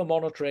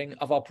over-monitoring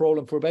of our parole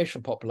and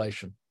probation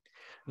population.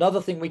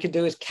 Another thing we can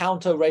do is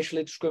counter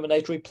racially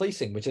discriminatory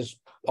policing, which has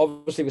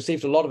obviously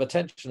received a lot of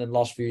attention in the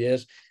last few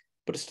years,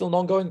 but it's still an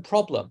ongoing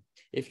problem.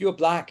 If you're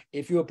Black,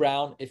 if you're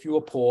brown, if you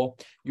are poor,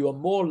 you are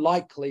more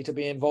likely to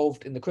be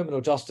involved in the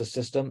criminal justice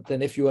system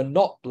than if you are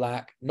not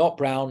Black, not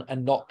brown,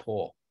 and not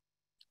poor.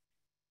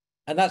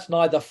 And that's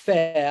neither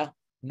fair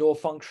nor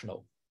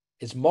functional.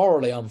 It's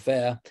morally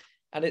unfair,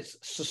 and it's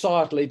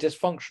societally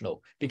dysfunctional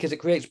because it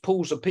creates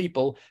pools of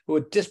people who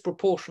are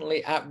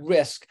disproportionately at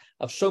risk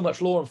of so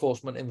much law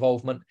enforcement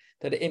involvement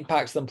that it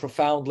impacts them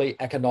profoundly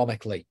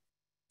economically.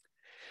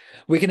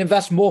 We can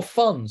invest more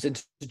funds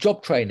into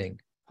job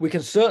training. We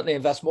can certainly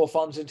invest more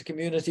funds into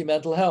community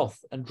mental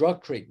health and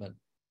drug treatment.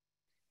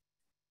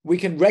 We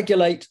can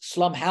regulate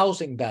slum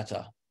housing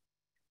better.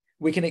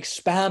 We can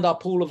expand our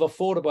pool of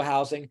affordable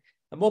housing,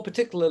 and more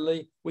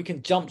particularly, we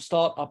can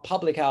jumpstart our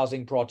public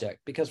housing project,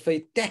 because for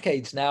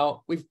decades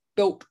now, we've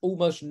built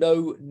almost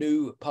no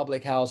new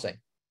public housing.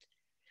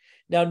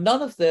 Now,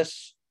 none of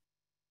this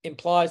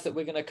implies that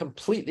we're going to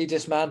completely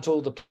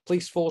dismantle the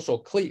police force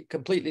or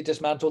completely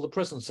dismantle the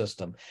prison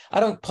system. I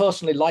don't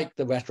personally like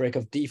the rhetoric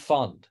of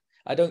defund.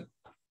 I don't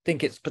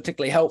think it's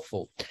particularly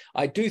helpful.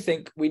 I do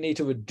think we need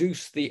to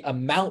reduce the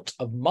amount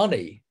of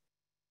money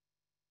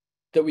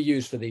that we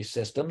use for these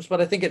systems.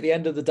 But I think at the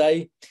end of the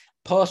day,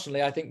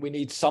 personally, I think we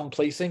need some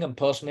policing, and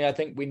personally, I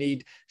think we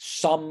need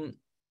some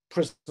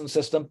prison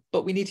system,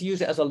 but we need to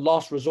use it as a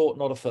last resort,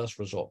 not a first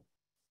resort.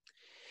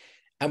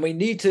 And we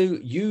need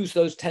to use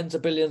those tens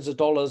of billions of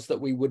dollars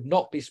that we would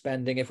not be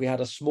spending if we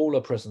had a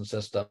smaller prison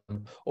system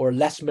or a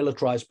less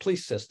militarized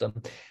police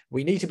system.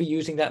 We need to be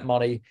using that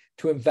money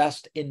to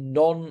invest in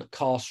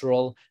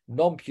non-carceral,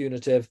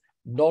 non-punitive,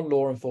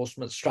 non-law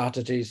enforcement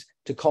strategies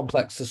to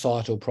complex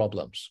societal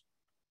problems.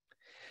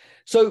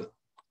 So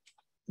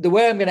the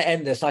way I'm going to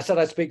end this, and I said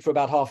I'd speak for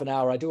about half an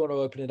hour, I do want to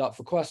open it up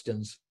for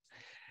questions.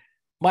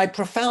 My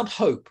profound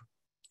hope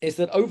is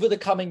that over the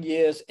coming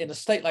years, in a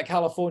state like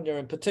California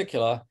in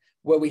particular,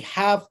 where we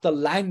have the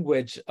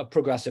language of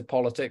progressive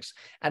politics,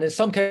 and in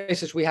some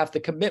cases we have the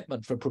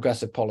commitment for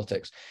progressive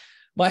politics,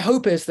 my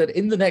hope is that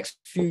in the next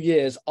few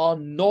years, our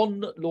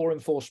non-law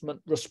enforcement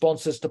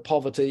responses to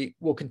poverty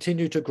will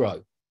continue to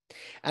grow,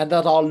 and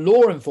that our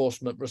law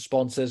enforcement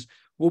responses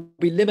will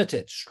be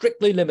limited,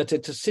 strictly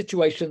limited to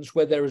situations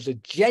where there is a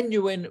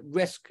genuine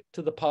risk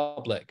to the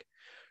public,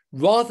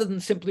 rather than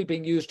simply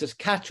being used as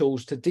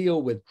catch-alls to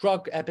deal with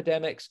drug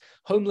epidemics,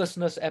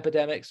 homelessness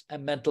epidemics,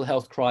 and mental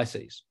health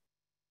crises.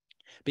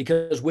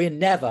 Because we're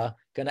never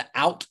going to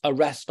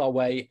out-arrest our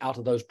way out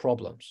of those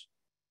problems.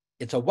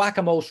 It's a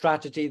whack-a-mole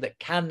strategy that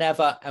can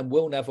never and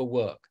will never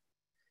work.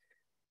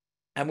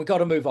 And we've got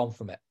to move on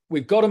from it.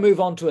 We've got to move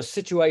on to a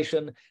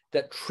situation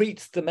that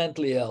treats the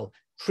mentally ill,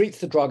 treats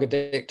the drug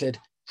addicted,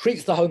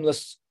 treats the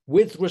homeless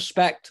with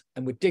respect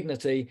and with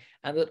dignity,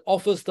 and that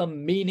offers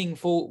them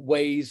meaningful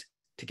ways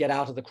to get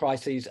out of the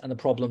crises and the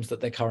problems that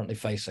they're currently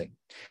facing.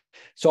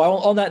 So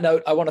on that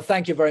note, I want to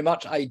thank you very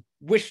much. I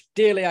wish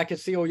dearly I could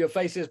see all your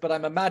faces, but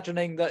I'm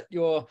imagining that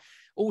you're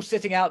all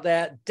sitting out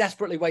there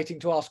desperately waiting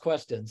to ask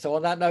questions. So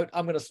on that note,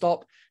 I'm going to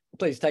stop.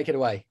 Please take it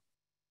away.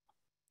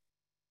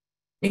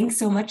 Thanks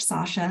so much,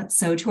 Sasha.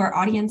 So to our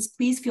audience,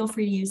 please feel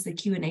free to use the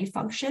Q&A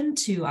function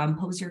to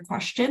pose your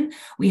question.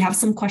 We have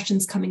some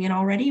questions coming in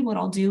already. What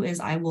I'll do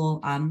is I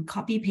will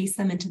copy paste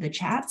them into the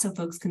chat so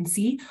folks can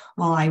see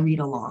while I read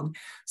along.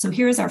 So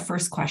here is our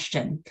first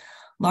question.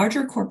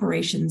 Larger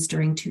corporations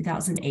during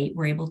 2008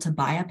 were able to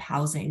buy up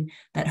housing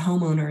that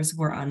homeowners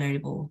were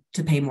unable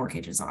to pay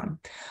mortgages on.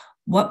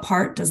 What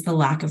part does the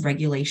lack of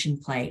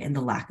regulation play in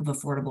the lack of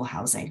affordable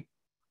housing?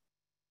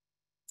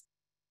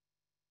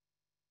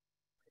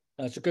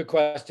 That's a good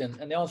question.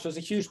 And the answer is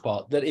a huge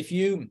part. That if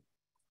you,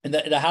 in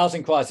the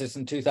housing crisis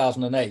in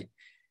 2008,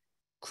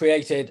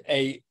 created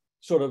a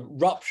sort of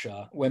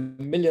rupture when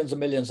millions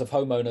and millions of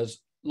homeowners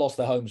lost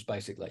their homes,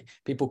 basically.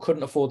 People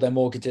couldn't afford their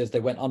mortgages.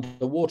 They went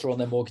underwater on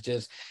their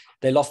mortgages.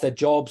 They lost their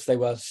jobs. They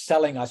were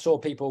selling. I saw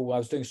people, I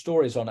was doing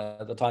stories on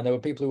it at the time. There were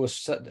people who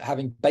were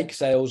having bake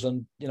sales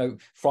and,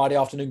 Friday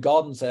afternoon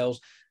garden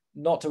sales,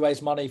 not to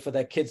raise money for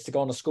their kids to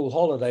go on a school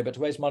holiday, but to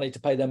raise money to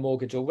pay their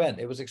mortgage or rent.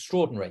 It was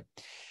extraordinary.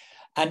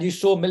 And you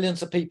saw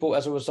millions of people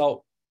as a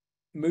result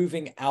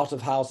moving out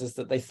of houses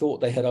that they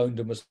thought they had owned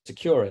and was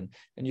secure in.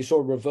 And you saw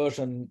a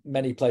reversion in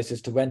many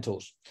places to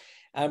rentals.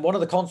 And one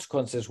of the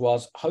consequences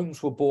was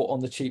homes were bought on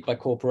the cheap by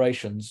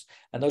corporations.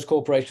 And those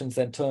corporations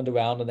then turned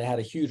around and they had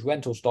a huge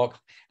rental stock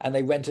and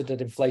they rented at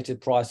inflated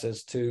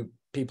prices to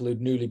people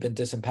who'd newly been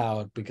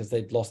disempowered because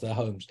they'd lost their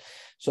homes.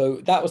 So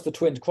that was the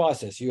twin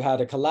crisis. You had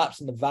a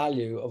collapse in the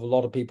value of a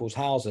lot of people's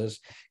houses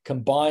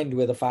combined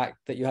with the fact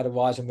that you had a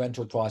rise in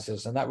rental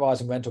prices, and that rise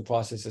in rental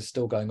prices is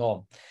still going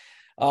on.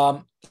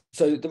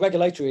 So the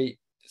regulatory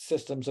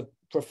systems are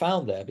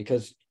profound there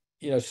because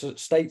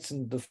states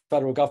and the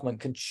federal government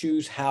can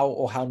choose how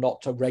or how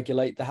not to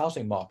regulate the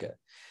housing market.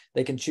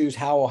 They can choose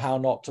how or how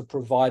not to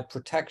provide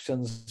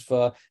protections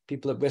for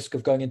people at risk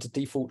of going into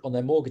default on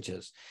their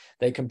mortgages.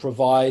 They can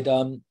provide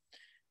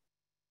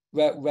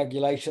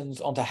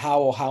regulations onto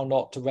how or how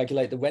not to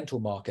regulate the rental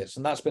markets.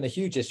 And that's been a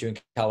huge issue in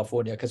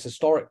California because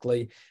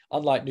historically,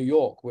 unlike New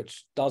York,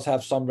 which does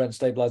have some rent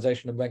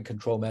stabilization and rent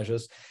control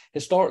measures,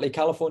 historically,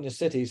 California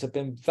cities have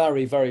been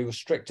very, very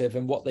restrictive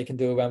in what they can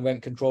do around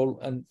rent control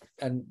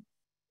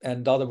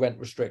and other rent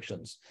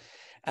restrictions.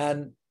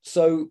 And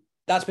so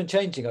that's been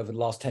changing over the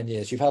last 10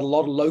 years. You've had a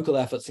lot of local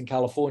efforts in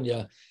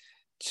California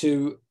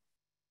to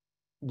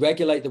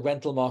regulate the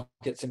rental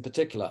markets in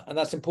particular, and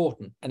that's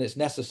important and it's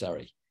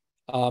necessary.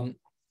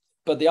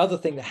 But the other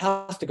thing that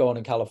has to go on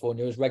in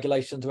California is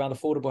regulations around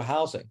affordable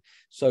housing.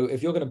 So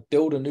if you're going to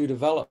build a new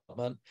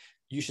development,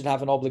 you should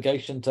have an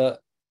obligation to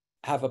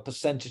have a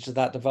percentage of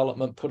that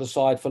development put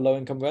aside for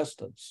low-income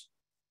residents.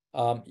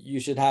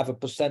 You should have a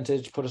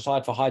percentage put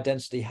aside for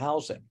high-density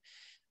housing.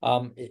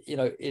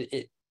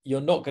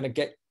 You're not going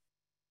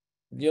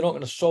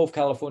to solve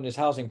California's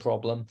housing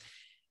problem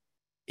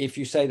if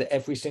you say that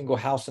every single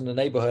house in the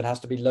neighborhood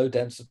has to be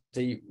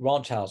low-density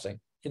ranch housing.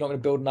 You're not going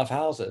to build enough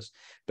houses.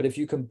 But if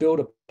you can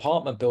build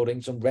apartment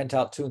buildings and rent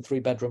out 2 and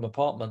 3 bedroom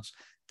apartments,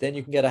 then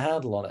you can get a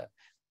handle on it.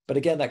 But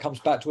again, that comes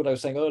back to what I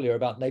was saying earlier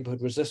about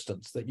neighborhood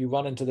resistance, that you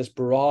run into this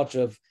barrage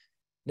of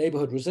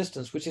neighborhood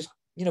resistance, which is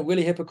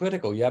really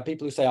hypocritical. You have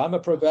people who say, I'm a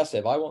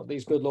progressive, I want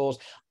these good laws.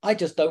 I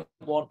just don't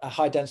want a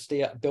high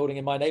density building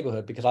in my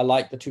neighborhood because I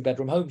like the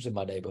 2-bedroom homes in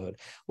my neighborhood.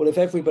 Well, if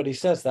everybody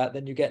says that,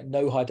 then you get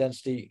no high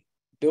density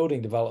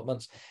building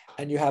developments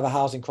and you have a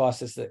housing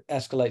crisis that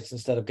escalates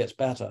instead of gets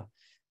better.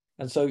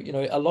 And so,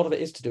 a lot of it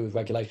is to do with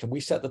regulation. We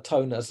set the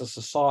tone as a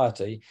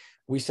society.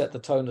 We set the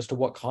tone as to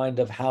what kind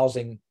of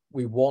housing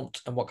we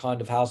want and what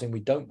kind of housing we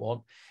don't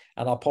want.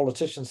 And our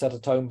politicians set a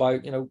tone by,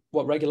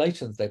 what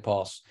regulations they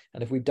pass.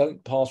 And if we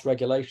don't pass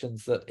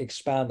regulations that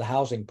expand the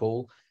housing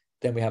pool,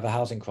 then we have a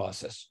housing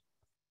crisis.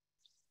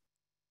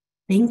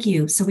 Thank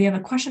you. So we have a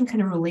question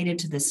kind of related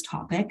to this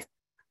topic.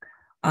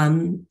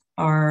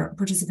 Our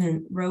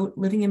participant wrote,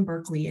 living in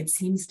Berkeley, it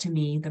seems to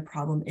me the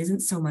problem isn't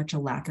so much a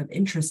lack of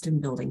interest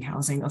in building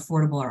housing,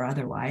 affordable or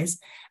otherwise,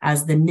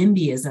 as the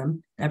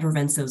NIMBYism that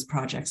prevents those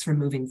projects from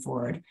moving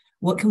forward.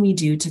 What can we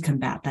do to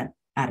combat that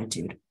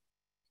attitude?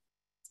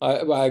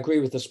 I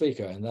agree with the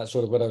speaker, and that's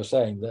sort of what I was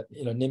saying, that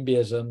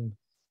NIMBYism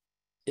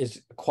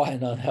is quite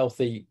an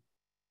unhealthy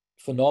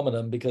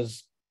phenomenon,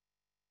 because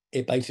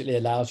it basically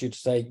allows you to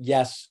say,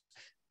 yes,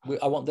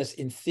 I want this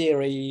in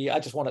theory, I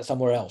just want it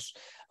somewhere else.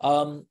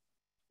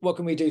 What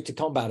can we do to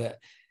combat it?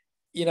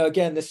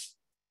 Again, this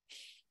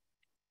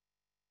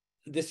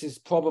is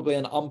probably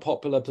an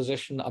unpopular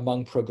position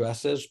among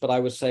progressives, but I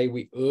would say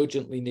we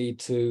urgently need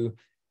to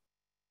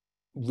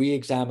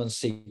re-examine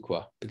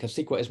CEQA, because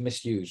CEQA is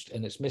misused,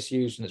 and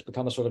it's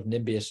become a sort of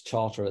NIMBYist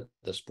charter at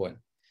this point.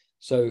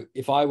 So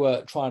if I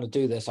were trying to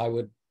do this, I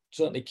would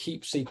certainly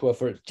keep CEQA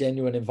for its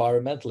genuine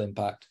environmental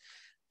impact,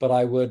 but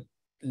I would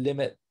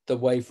limit the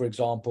way, for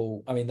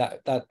example,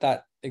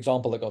 that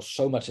example that got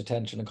so much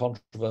attention and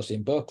controversy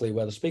in Berkeley,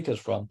 where the speaker's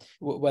from,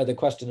 where the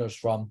questioner's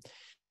from,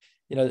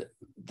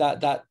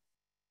 that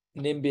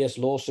NIMBYist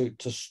lawsuit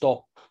to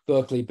stop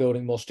Berkeley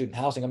building more student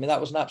housing. That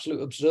was an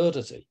absolute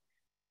absurdity.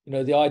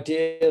 The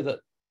idea that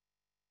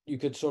you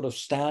could sort of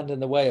stand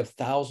in the way of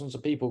thousands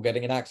of people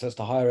getting an access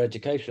to higher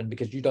education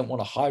because you don't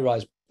want a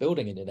high-rise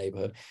building in your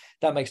neighborhood,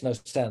 that makes no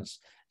sense.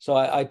 So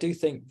I do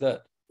think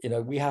that,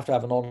 we have to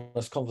have an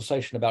honest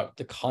conversation about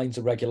the kinds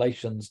of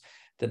regulations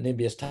that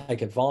NIMBYists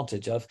take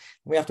advantage of.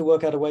 We have to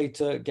work out a way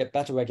to get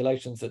better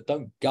regulations that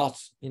don't gut.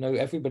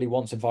 Everybody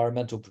wants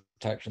environmental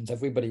protections.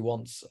 Everybody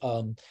wants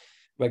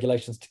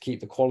regulations to keep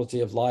the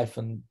quality of life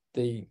and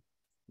the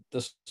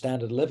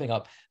standard of living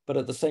up. But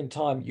at the same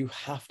time, you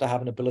have to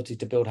have an ability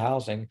to build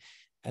housing,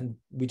 and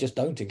we just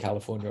don't in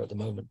California at the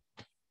moment.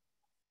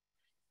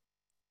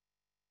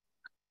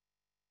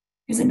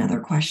 Here's another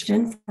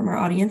question from our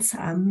audience.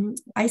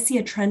 I see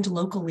a trend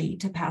locally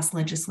to pass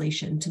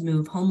legislation to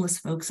move homeless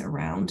folks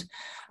around.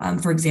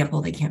 For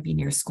example, they can't be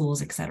near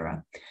schools,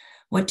 etc.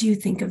 What do you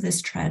think of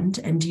this trend?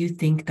 And do you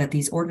think that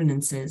these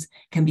ordinances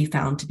can be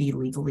found to be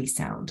legally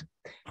sound?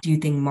 Do you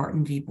think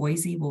Martin v.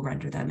 Boise will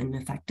render them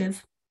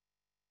ineffective?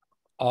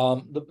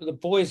 The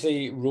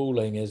Boise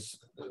ruling,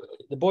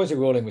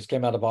 which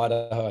came out of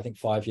Idaho, I think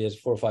 4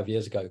 or 5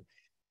 years ago,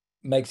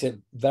 makes it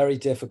very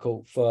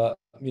difficult for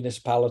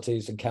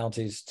municipalities and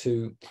counties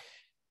to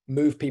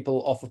move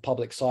people off of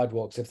public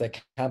sidewalks if they're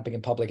camping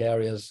in public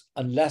areas,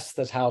 unless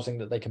there's housing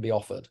that they can be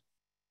offered.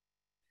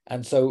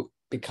 And so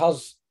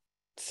because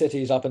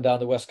cities up and down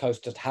the West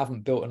Coast just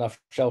haven't built enough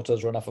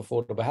shelters or enough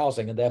affordable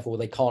housing, and therefore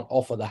they can't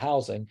offer the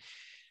housing,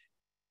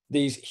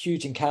 these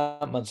huge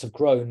encampments have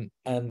grown,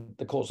 and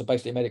the courts have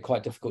basically made it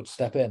quite difficult to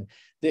step in.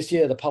 This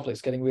year, the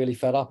public's getting really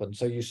fed up, and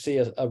so you see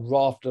a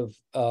raft of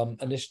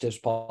initiatives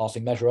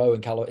passing, Measure O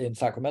in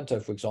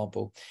Sacramento, for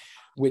example,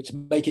 which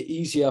make it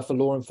easier for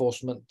law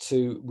enforcement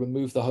to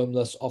remove the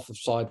homeless off of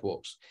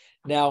sidewalks.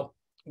 Now,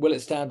 will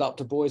it stand up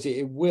to Boise?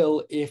 It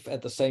will, if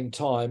at the same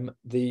time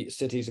the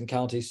cities and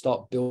counties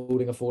start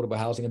building affordable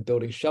housing and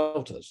building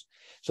shelters.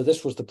 So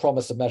this was the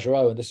promise of Measure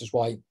O, and this is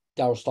why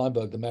Darrell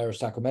Steinberg, the mayor of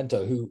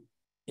Sacramento, who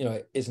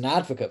is an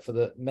advocate for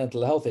the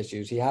mental health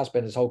issues. He has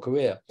been his whole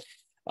career.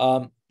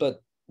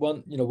 But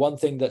one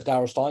thing that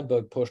Darrell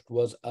Steinberg pushed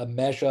was a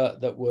measure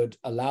that would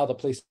allow the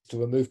police to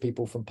remove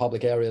people from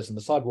public areas and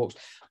the sidewalks,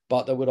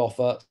 but that would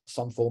offer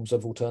some forms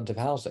of alternative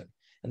housing.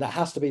 And that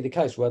has to be the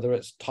case, whether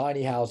it's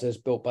tiny houses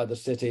built by the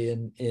city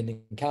in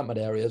encampment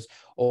areas,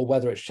 or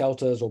whether it's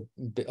shelters or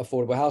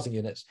affordable housing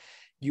units.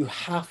 You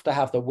have to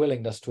have the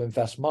willingness to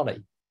invest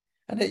money.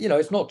 And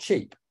it's not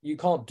cheap. You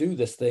can't do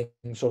this thing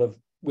sort of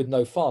with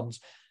no funds.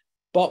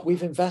 But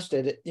we've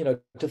invested,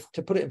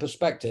 to put it in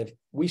perspective,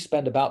 we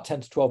spend about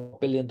 $10 to $12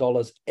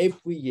 billion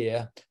every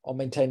year on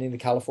maintaining the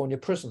California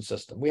prison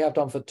system. We have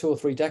done for 2 or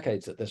 3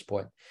 decades at this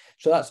point.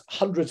 So that's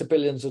hundreds of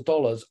billions of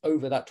dollars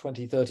over that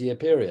 20, 30-year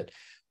period.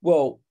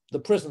 Well, the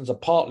prisons are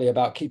partly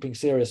about keeping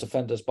serious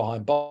offenders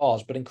behind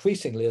bars, but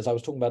increasingly, as I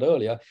was talking about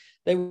earlier,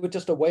 they were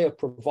just a way of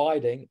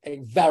providing a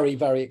very,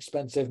 very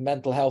expensive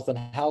mental health and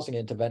housing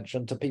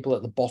intervention to people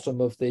at the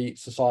bottom of the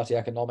society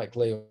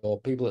economically,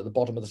 or people at the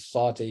bottom of the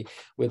society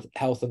with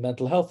health and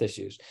mental health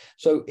issues.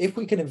 So if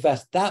we can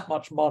invest that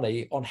much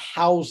money on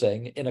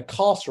housing in a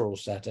carceral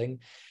setting,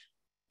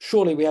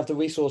 surely we have the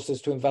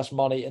resources to invest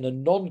money in a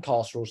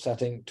non-carceral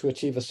setting to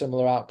achieve a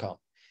similar outcome.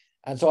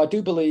 And so I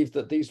do believe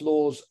that these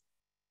laws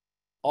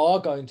are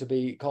going to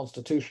be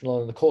constitutional,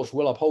 and the courts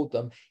will uphold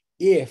them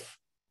if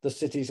the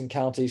cities and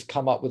counties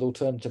come up with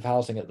alternative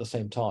housing at the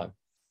same time.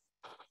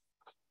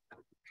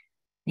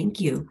 Thank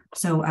you.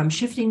 So I'm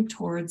shifting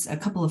towards a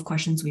couple of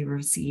questions we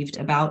received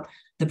about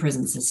the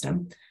prison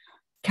system.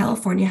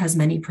 California has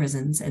many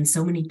prisons, and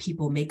so many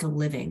people make a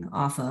living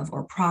off of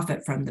or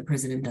profit from the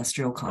prison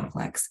industrial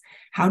complex.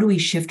 How do we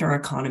shift our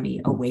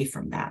economy away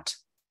from that?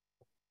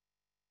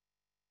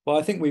 Well,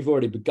 I think we've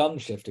already begun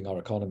shifting our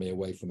economy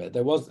away from it.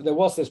 There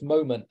was this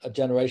moment a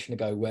generation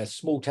ago where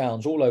small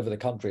towns all over the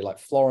country, like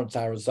Florence,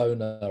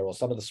 Arizona, or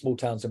some of the small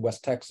towns in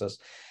West Texas,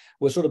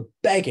 were sort of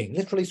begging,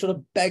 literally sort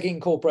of begging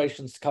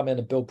corporations to come in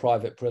and build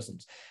private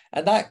prisons.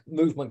 And that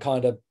movement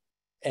kind of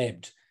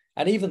ebbed.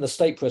 And even the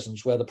state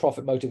prisons, where the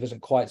profit motive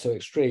isn't quite so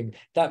extreme,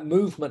 that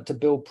movement to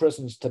build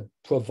prisons to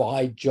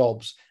provide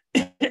jobs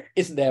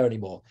isn't there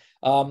anymore.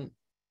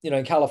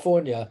 In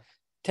California,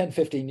 10,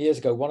 15 years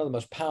ago, one of the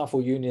most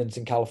powerful unions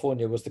in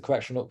California was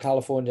the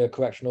California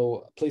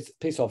Correctional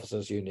Peace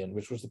Officers Union,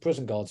 which was the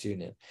prison guards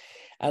union.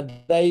 And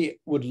they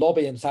would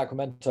lobby in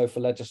Sacramento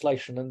for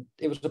legislation, and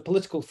it was a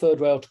political third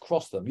rail to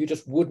cross them. You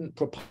just wouldn't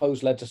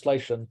propose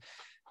legislation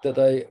that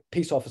the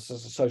Peace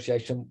Officers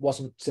Association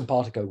wasn't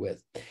simpatico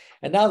with.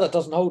 And now that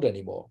doesn't hold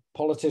anymore.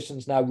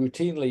 Politicians now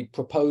routinely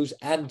propose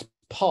and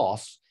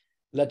pass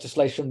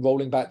legislation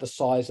rolling back the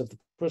size of the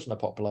prisoner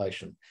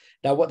population.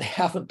 Now, what they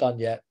haven't done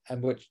yet,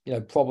 and which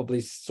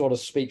probably sort of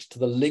speaks to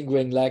the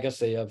lingering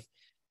legacy of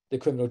the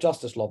criminal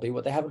justice lobby,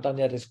 what they haven't done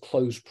yet is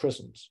close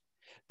prisons.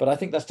 But I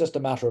think that's just a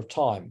matter of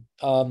time.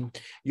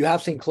 You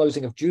have seen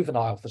closing of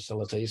juvenile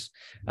facilities,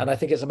 and I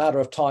think it's a matter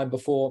of time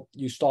before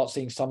you start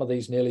seeing some of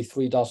these nearly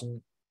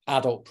 36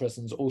 adult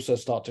prisons also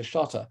start to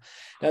shutter.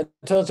 Now, in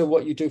terms of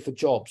what you do for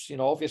jobs,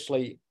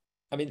 obviously,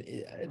 I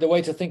mean, the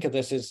way to think of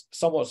this is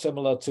somewhat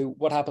similar to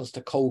what happens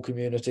to coal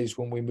communities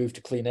when we move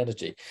to clean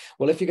energy.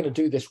 Well, if you're going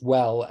to do this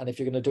well, and if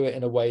you're going to do it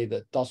in a way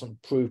that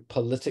doesn't prove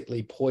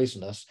politically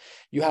poisonous,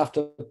 you have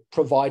to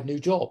provide new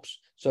jobs.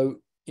 So,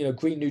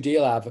 Green New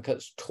Deal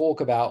advocates talk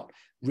about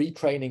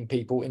retraining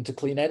people into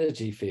clean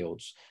energy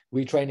fields,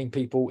 retraining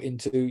people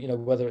into,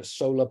 whether it's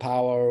solar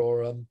power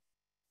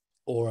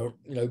or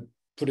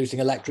producing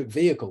electric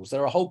vehicles.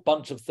 There are a whole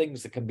bunch of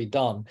things that can be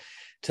done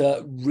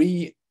to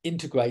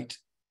reintegrate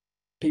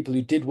people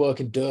who did work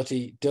in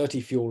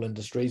dirty fuel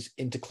industries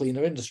into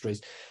cleaner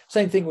industries.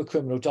 Same thing with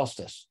criminal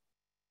justice.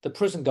 The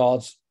prison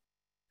guards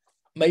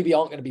maybe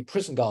aren't going to be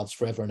prison guards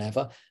forever and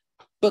ever,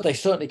 but they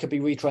certainly could be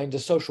retrained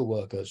as social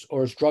workers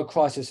or as drug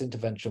crisis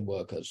intervention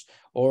workers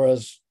or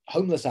as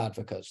homeless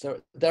advocates.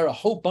 There are a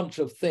whole bunch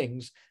of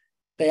things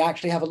they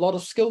actually have a lot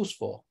of skills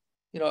for.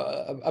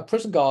 A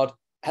prison guard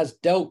has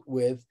dealt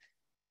with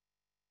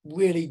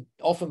really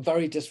often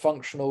very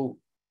dysfunctional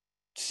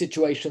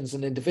situations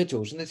and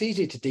individuals. And it's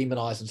easy to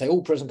demonize and say,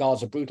 all prison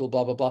guards are brutal,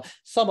 blah, blah, blah.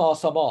 Some are,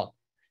 some aren't.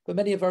 But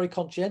many are very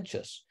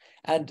conscientious.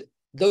 And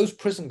those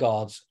prison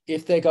guards,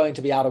 if they're going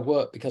to be out of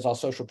work because our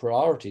social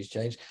priorities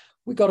change,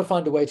 we've got to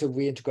find a way to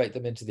reintegrate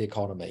them into the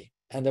economy.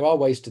 And there are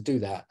ways to do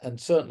that.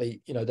 And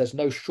certainly, there's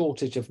no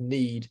shortage of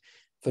need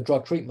for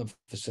drug treatment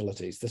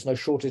facilities. There's no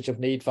shortage of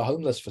need for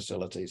homeless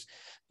facilities.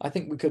 I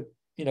think we could,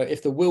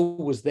 if the will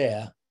was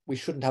there, we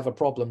shouldn't have a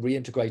problem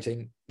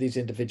reintegrating these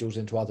individuals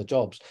into other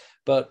jobs.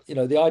 But,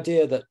 the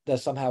idea that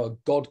there's somehow a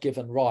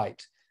God-given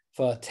right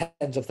for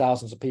tens of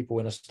thousands of people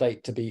in a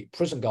state to be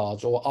prison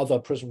guards or other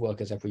prison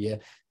workers every year,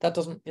 that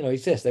doesn't,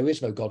 exist. There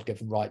is no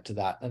God-given right to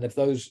that. And if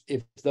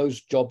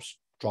those jobs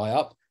dry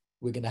up,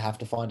 we're going to have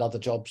to find other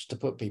jobs to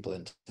put people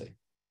into.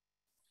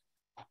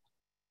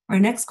 Our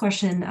next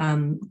question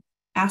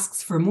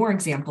asks for more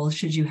examples,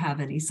 should you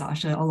have any,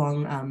 Sasha,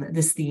 along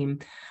this theme.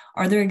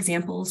 Are there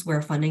examples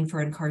where funding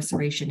for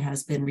incarceration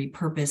has been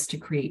repurposed to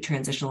create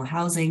transitional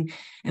housing,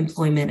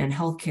 employment, and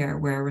healthcare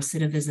where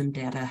recidivism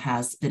data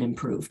has been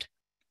improved?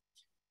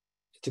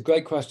 It's a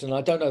great question.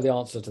 I don't know the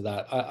answer to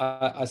that.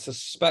 I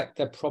suspect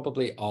there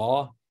probably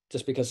are,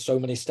 just because so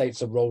many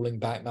states are rolling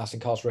back mass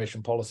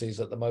incarceration policies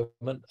at the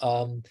moment.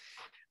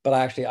 But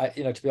actually,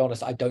 to be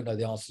honest, I don't know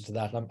the answer to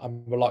that.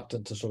 I'm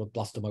reluctant to sort of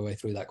bluster my way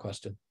through that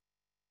question.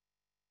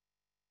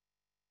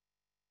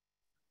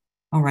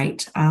 All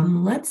right,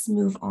 let's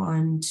move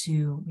on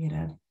to,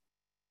 here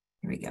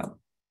we go.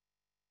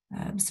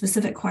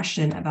 Specific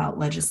question about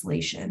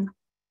legislation.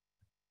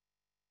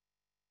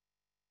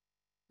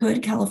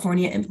 Could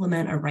California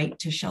implement a right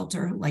to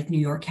shelter like New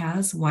York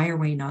has? Why or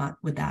why not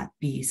would that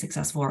be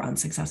successful or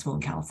unsuccessful in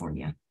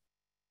California?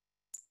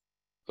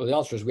 Well, the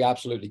answer is we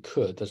absolutely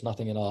could. There's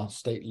nothing in our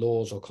state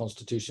laws or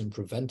constitution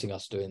preventing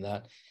us doing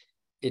that.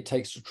 It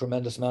takes a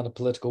tremendous amount of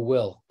political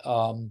will.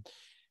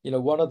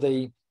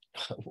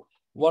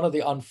 One of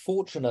the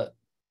unfortunate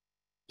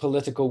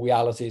political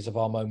realities of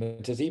our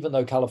moment is, even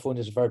though California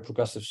is a very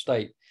progressive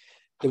state,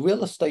 the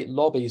real estate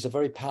lobbies are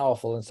very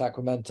powerful in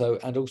Sacramento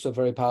and also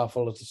very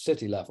powerful at the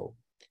city level.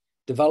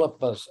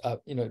 Developers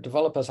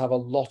have a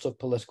lot of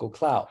political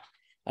clout,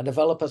 and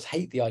developers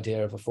hate the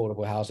idea of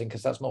affordable housing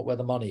because that's not where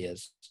the money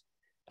is.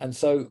 And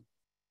so,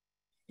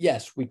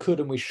 yes, we could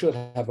and we should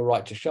have a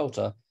right to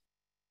shelter,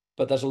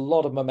 but there's a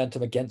lot of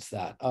momentum against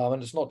that.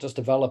 And it's not just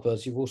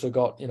developers. You've also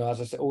got,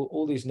 as I said,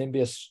 all these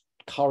NIMBYs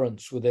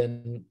currents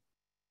within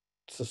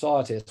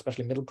society,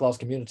 especially middle-class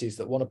communities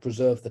that want to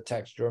preserve the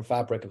texture and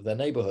fabric of their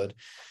neighborhood,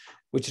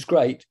 which is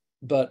great,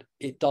 but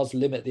it does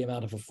limit the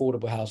amount of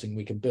affordable housing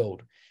we can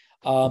build.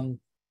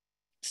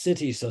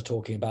 cities are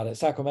talking about it.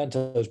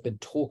 Sacramento's been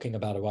talking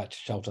about a right to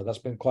shelter. That's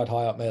been quite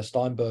high up Mayor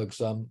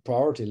Steinberg's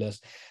priority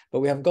list, but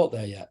we haven't got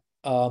there yet.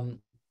 And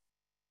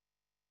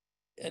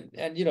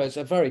you know, it's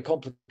a very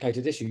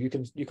complicated issue.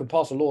 You can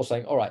pass a law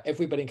saying, all right,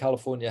 everybody in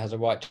California has a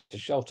right to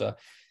shelter,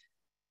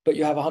 but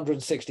you have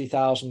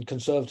 160,000,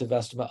 conservative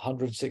estimate,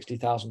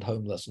 160,000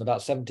 homeless, and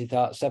about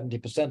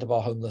 70% of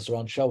our homeless are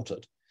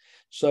unsheltered.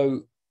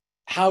 So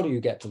how do you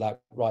get to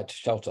that right to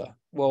shelter?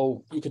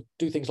 Well, you could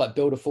do things like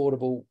build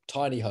affordable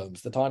tiny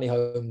homes, the tiny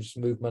homes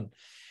movement,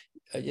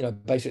 you know,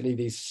 basically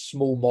these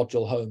small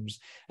module homes,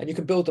 and you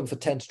can build them for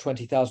 $10,000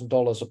 to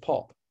 $20,000 a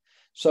pop.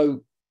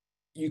 So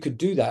you could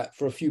do that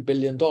for a few $1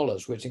 billion,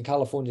 which in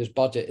California's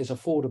budget is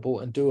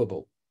affordable and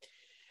doable.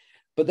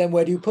 But then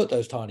where do you put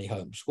those tiny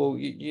homes? Well,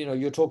 you know,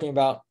 you're talking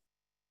about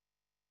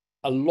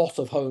a lot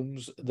of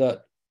homes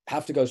that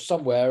have to go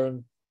somewhere,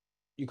 and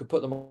you could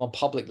put them on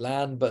public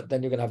land, but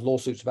then you're going to have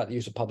lawsuits about the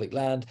use of public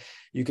land.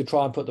 You could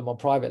try and put them on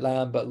private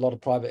land, but a lot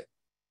of private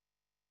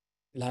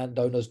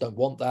landowners don't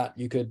want that.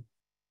 You could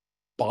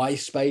buy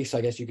space.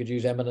 I guess you could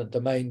use eminent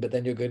domain, but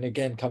then you're going to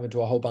again come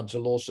into a whole bunch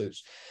of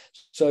lawsuits.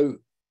 So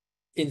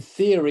in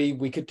theory,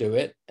 we could do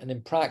it. And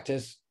in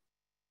practice,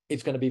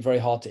 it's going to be very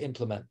hard to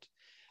implement.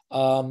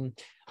 On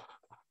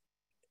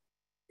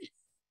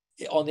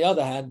the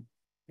other hand,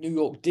 New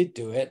York did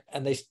do it,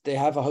 and they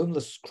have a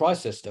homeless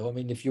crisis still. I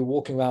mean, if you're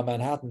walking around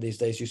Manhattan these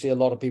days, you see a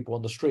lot of people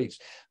on the streets,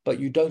 but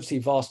you don't see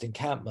vast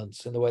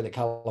encampments in the way that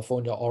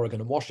California, Oregon,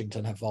 and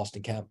Washington have vast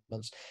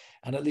encampments.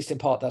 And at least in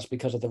part, that's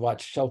because of the right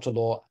to shelter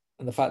law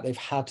and the fact they've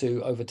had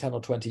to, over 10 or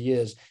 20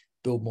 years,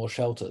 build more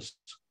shelters.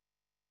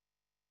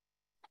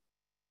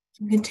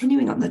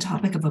 Continuing on the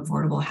topic of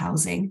affordable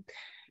housing,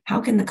 how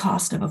can the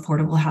cost of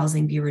affordable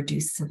housing be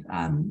reduced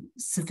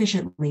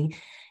sufficiently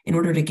in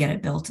order to get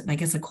it built? And I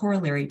guess a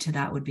corollary to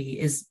that would be,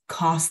 is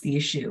cost the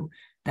issue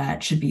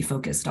that should be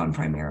focused on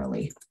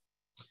primarily?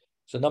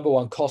 So number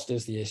one, cost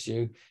is the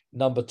issue.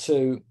 Number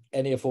two,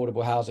 any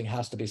affordable housing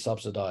has to be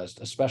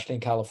subsidized, especially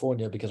in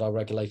California, because our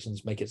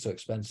regulations make it so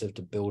expensive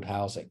to build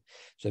housing.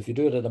 So if you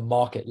do it at a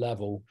market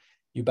level,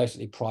 you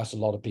basically price a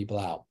lot of people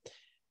out.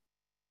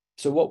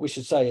 So what we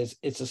should say is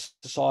it's a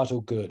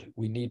societal good.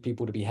 We need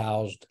people to be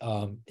housed.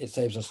 It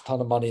saves us a ton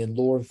of money in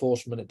law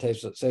enforcement. It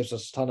saves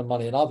us a ton of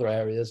money in other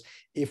areas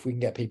if we can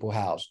get people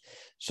housed.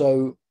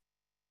 So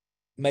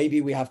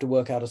maybe we have to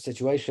work out a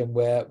situation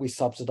where we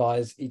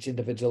subsidize each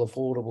individual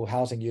affordable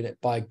housing unit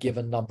by a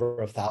given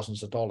number of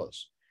thousands of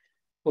dollars.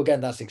 Well,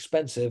 again, that's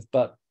expensive,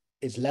 but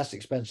it's less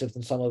expensive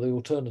than some of the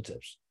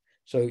alternatives.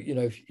 So, you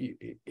know,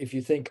 if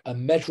you think a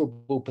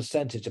measurable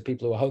percentage of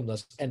people who are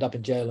homeless end up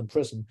in jail and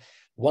prison,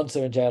 once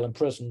they're in jail and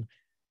prison,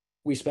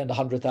 we spend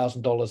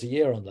 $100,000 a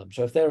year on them.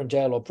 So if they're in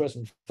jail or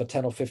prison for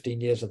 10 or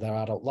 15 years of their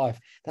adult life,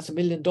 that's $1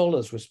 million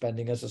we're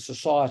spending as a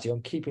society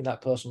on keeping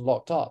that person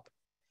locked up.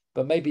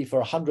 But maybe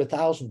for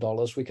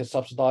 $100,000, we could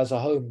subsidize a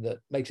home that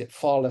makes it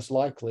far less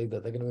likely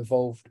that they're going to be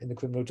involved in the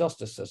criminal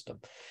justice system.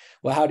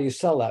 Well, how do you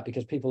sell that?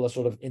 Because people are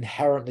sort of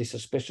inherently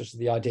suspicious of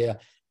the idea,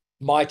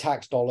 my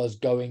tax dollars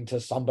going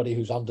to somebody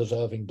who's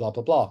undeserving, blah,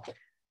 blah, blah.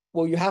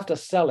 Well, you have to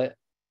sell it,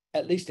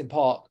 at least in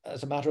part,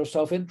 as a matter of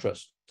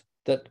self-interest,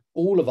 that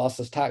all of us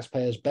as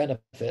taxpayers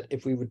benefit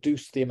if we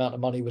reduce the amount of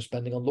money we're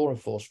spending on law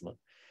enforcement,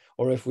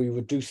 or if we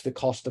reduce the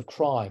cost of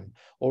crime,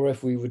 or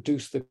if we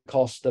reduce the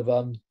cost of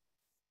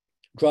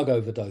drug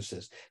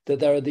overdoses, that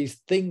there are these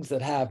things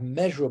that have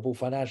measurable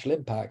financial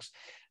impacts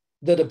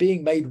that are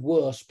being made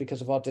worse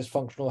because of our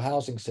dysfunctional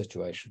housing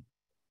situation.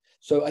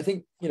 So I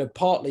think, you know,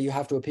 partly you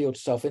have to appeal to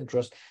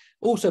self-interest.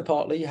 Also,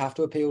 partly you have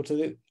to appeal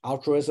to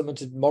altruism and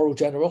to moral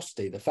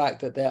generosity. The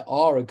fact that there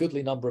are a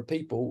goodly number of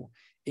people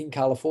in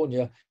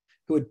California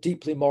who are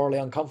deeply morally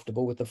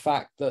uncomfortable with the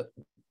fact that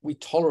we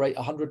tolerate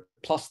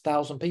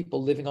 100,000+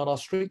 people living on our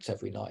streets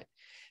every night.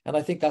 And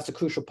I think that's a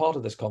crucial part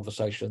of this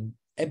conversation,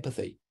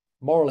 empathy,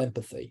 moral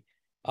empathy.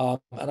 And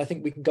I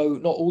think we can go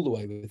not all the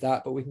way with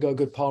that, but we can go a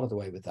good part of the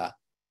way with that.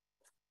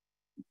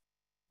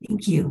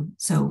 Thank you.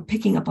 So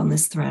picking up on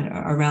this thread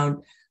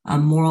around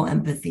moral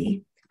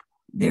empathy,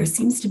 there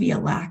seems to be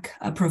a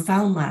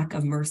profound lack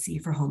of mercy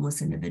for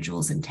homeless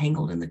individuals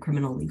entangled in the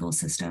criminal legal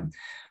system.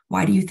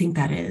 Why do you think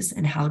that is,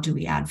 and how do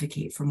we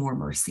advocate for more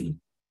mercy?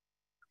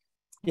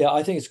 Yeah,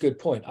 I think it's a good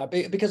point,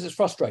 because it's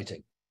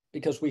frustrating,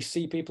 because we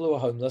see people who are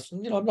homeless,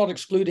 and, you know, I'm not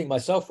excluding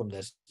myself from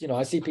this. You know,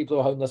 I see people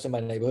who are homeless in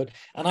my neighborhood,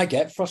 and I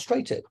get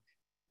frustrated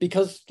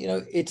because, you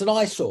know, it's an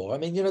eyesore. I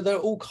mean, you know, there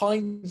are all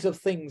kinds of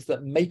things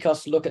that make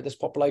us look at this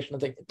population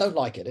and think, don't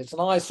like it. It's an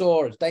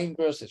eyesore, it's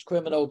dangerous, it's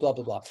criminal, blah,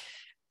 blah, blah.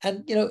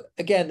 And, you know,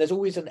 again, there's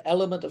always an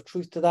element of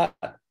truth to that,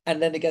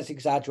 and then it gets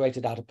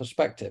exaggerated out of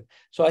perspective.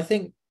 So I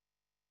think,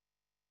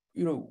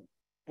 you know,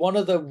 one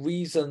of the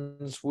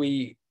reasons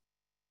we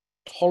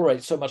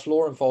tolerate so much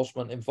law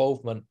enforcement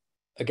involvement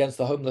against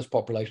the homeless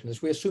population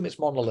is we assume it's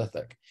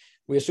monolithic.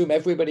 We assume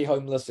everybody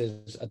homeless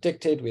is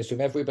addicted. We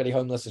assume everybody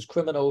homeless is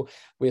criminal.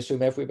 We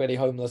assume everybody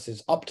homeless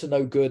is up to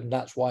no good, and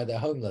that's why they're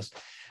homeless.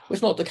 Well,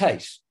 it's not the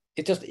case.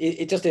 It just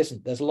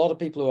isn't. There's a lot of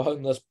people who are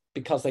homeless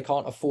because they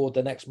can't afford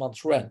the next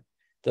month's rent.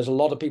 There's a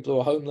lot of people who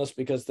are homeless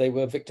because they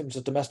were victims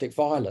of domestic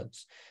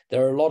violence.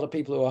 There are a lot of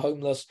people who are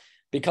homeless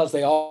because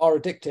they are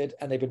addicted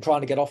and they've been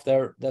trying to get off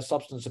their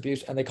substance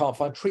abuse and they can't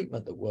find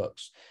treatment that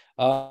works.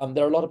 There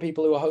are a lot of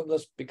people who are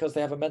homeless because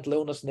they have a mental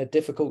illness and they're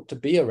difficult to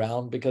be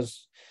around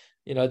because,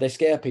 they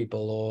scare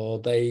people or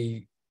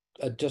they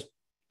are just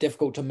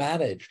difficult to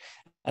manage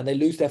and they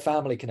lose their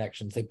family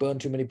connections. They burn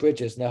too many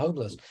bridges and they're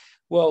homeless.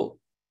 Well,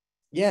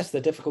 yes,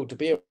 they're difficult to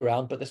be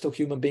around, but they're still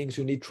human beings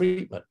who need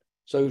treatment.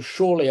 So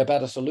surely a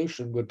better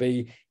solution would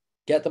be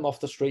get them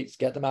off the streets,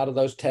 get them out of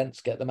those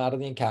tents, get them out of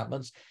the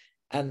encampments,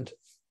 and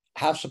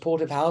have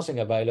supportive housing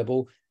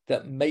available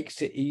that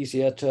makes it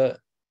easier to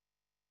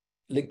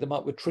link them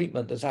up with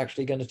treatment that's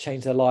actually going to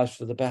change their lives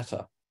for the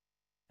better.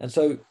 And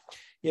so,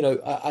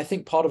 I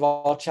think part of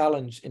our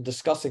challenge in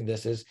discussing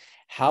this is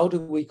how do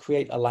we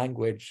create a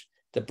language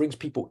that brings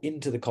people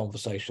into the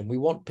conversation? We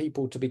want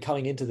people to be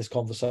coming into this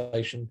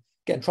conversation,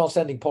 again,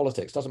 transcending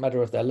politics. Doesn't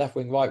matter if they're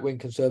left-wing, right-wing,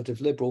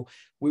 conservative, liberal.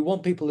 We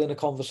want people in a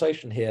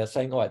conversation here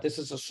saying, all right, this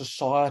is a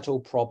societal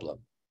problem.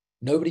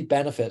 Nobody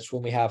benefits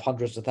when we have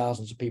hundreds of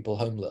thousands of people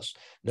homeless.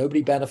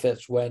 Nobody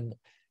benefits when,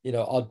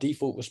 our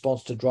default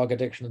response to drug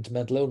addiction and to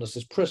mental illness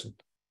is prison.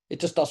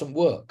 It just doesn't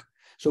work.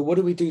 So what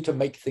do we do to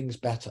make things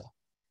better?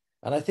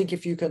 And I think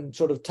if you can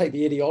sort of take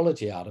the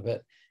ideology out of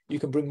it, you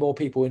can bring more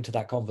people into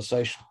that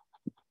conversation.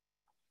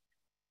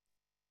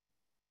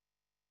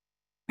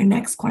 Our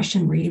next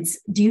question reads,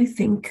 do you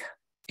think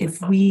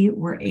if we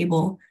were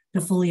able to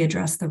fully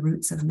address the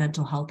roots of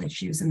mental health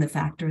issues and the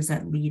factors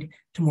that lead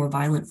to more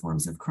violent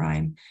forms of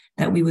crime,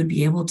 that we would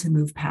be able to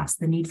move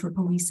past the need for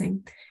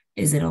policing?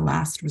 Is it a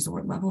last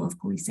resort level of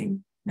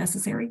policing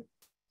necessary?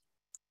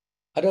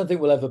 I don't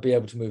think we'll ever be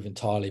able to move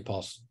entirely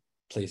past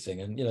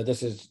policing. And,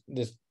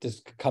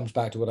 this comes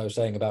back to what I was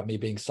saying about me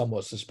being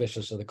somewhat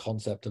suspicious of the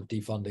concept of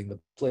defunding the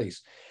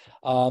police.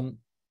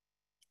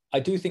 I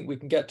do think we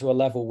can get to a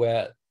level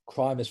where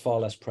crime is far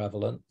less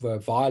prevalent, where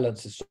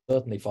violence is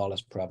certainly far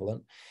less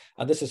prevalent.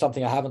 And this is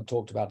something I haven't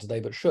talked about today,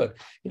 but should.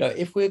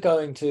 If we're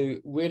going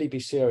to really be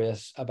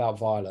serious about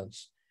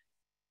violence,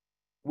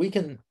 we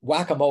can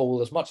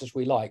whack-a-mole as much as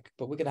we like,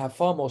 but we're going to have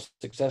far more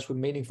success with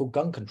meaningful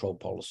gun control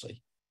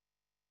policy,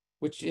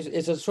 which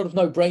is a sort of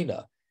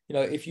no-brainer.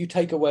 If you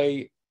take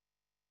away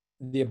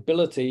the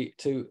ability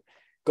to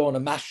go on a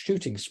mass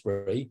shooting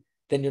spree,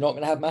 then you're not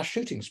going to have mass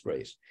shooting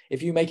sprees.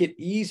 If you make it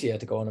easier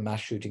to go on a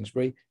mass shooting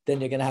spree, then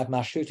you're going to have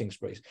mass shooting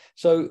sprees.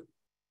 So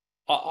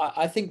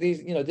I think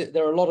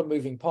there are a lot of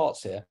moving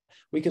parts here.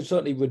 We can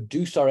certainly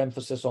reduce our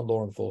emphasis on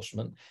law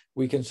enforcement.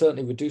 We can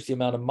certainly reduce the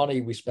amount of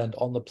money we spend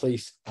on the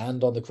police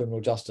and on the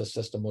criminal justice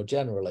system more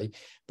generally.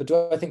 But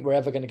do I think we're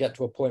ever going to get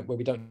to a point where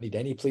we don't need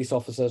any police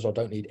officers or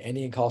don't need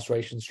any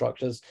incarceration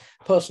structures?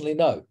 Personally,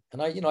 no.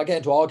 And I get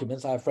into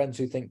arguments. I have friends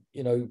who think,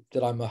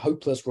 that I'm a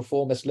hopeless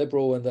reformist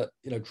liberal and that,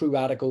 true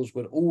radicals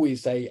would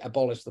always say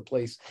abolish the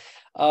police.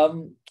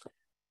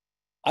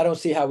 I don't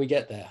see how we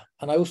get there.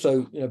 And I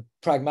also,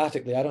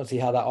 pragmatically, I don't see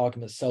how that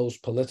argument sells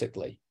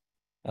politically.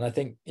 And I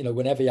think,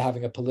 whenever you're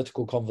having a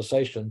political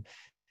conversation,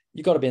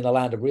 you've got to be in the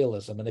land of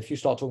realism. And if you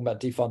start talking about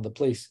defund the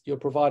police, you're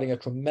providing a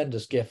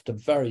tremendous gift to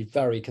very,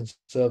 very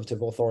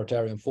conservative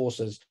authoritarian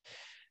forces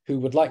who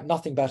would like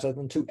nothing better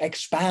than to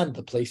expand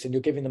the police. And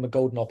you're giving them a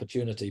golden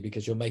opportunity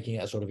because you're making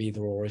it a sort of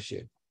either or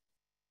issue.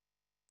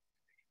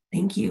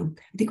 Thank you.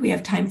 I think we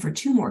have time for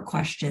two more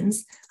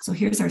questions. So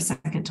here's our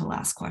second to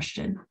last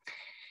question.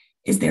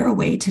 Is there a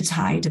way to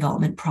tie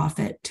development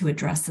profit to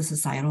address the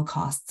societal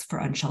costs for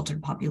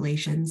unsheltered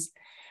populations?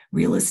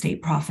 Real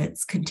estate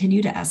profits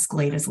continue to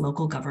escalate as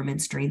local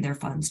governments drain their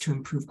funds to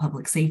improve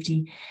public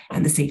safety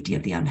and the safety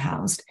of the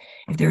unhoused.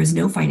 If there is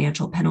no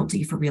financial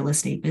penalty for real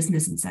estate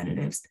business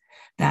incentives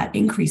that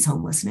increase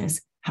homelessness,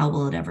 how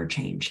will it ever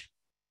change?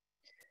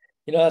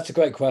 That's a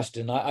great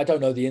question. I don't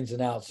know the ins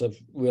and outs of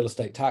real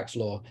estate tax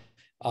law,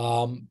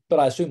 but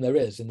I assume there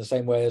is, in the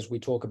same way as we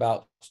talk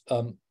about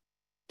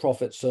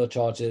profit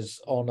surcharges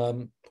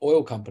on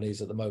oil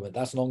companies at the moment.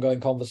 That's an ongoing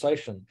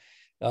conversation.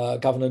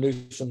 Governor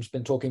Newsom's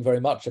been talking very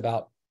much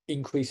about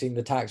increasing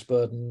the tax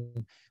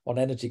burden on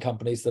energy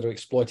companies that are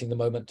exploiting the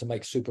moment to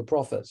make super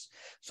profits.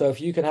 So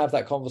if you can have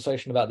that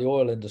conversation about the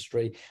oil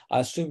industry, I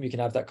assume you can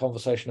have that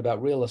conversation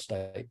about real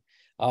estate.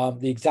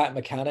 The exact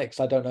mechanics,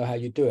 I don't know how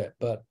you do it,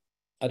 but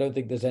I don't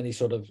think there's any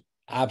sort of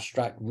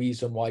abstract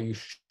reason why you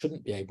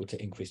shouldn't be able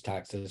to increase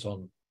taxes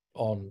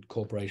on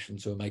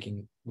corporations who are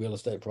making real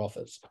estate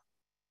profits.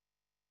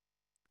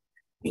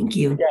 Thank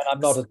you. Again,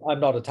 I'm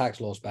not a tax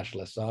law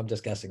specialist, so I'm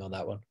just guessing on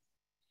that one.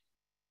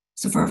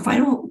 So for our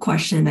final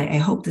question, I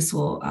hope this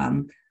will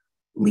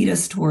lead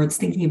us towards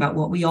thinking about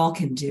what we all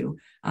can do,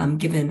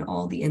 given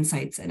all the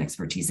insights and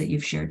expertise that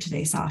you've shared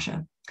today,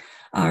 Sasha.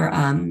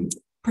 Our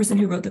person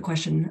who wrote the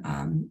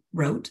question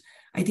wrote,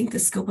 I think the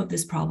scope of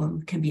this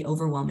problem can be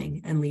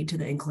overwhelming and lead to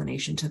the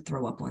inclination to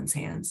throw up one's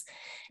hands.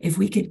 If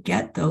we could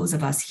get those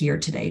of us here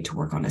today to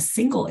work on a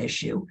single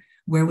issue,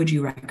 where would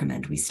you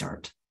recommend we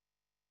start?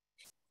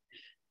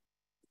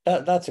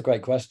 That's a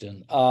great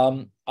question.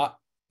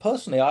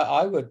 Personally,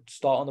 I would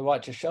start on the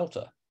right to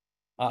shelter.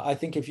 I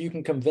think if you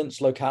can convince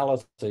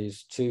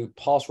localities to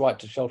pass right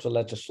to shelter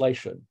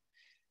legislation,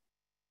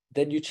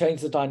 then you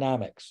change the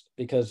dynamics,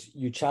 because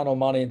you channel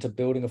money into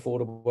building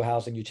affordable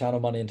housing, you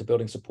channel money into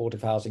building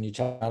supportive housing, you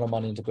channel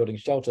money into building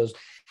shelters,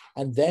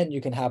 and then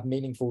you can have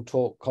meaningful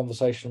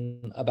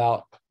conversation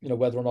about,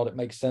 whether or not it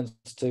makes sense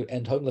to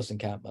end homeless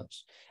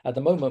encampments. At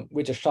the moment,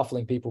 we're just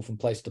shuffling people from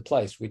place to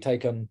place. We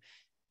take them,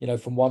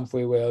 from one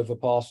freeway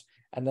overpass,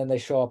 and then they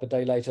show up a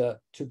day later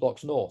 2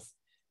 blocks north.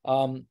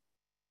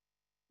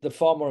 The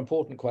far more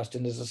important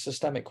question is a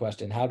systemic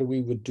question. How do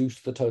we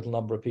reduce the total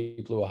number of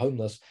people who are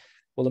homeless?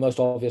 Well, the most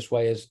obvious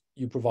way is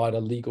you provide a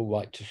legal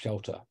right to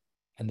shelter,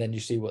 and then you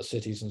see what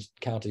cities and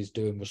counties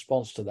do in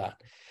response to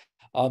that.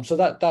 So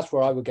that's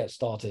where I would get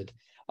started.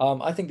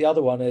 I think the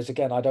other one is,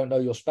 again, I don't know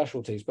your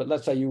specialties, but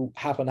let's say you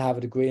happen to have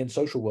a degree in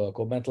social work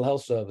or mental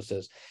health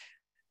services.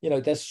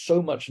 There's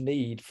so much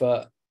need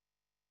for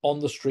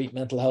on-the-street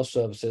mental health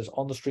services,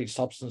 on-the-street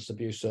substance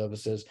abuse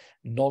services,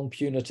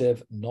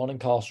 non-punitive,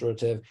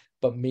 non-incarcerative,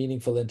 but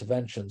meaningful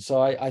intervention.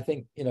 So I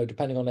think,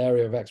 depending on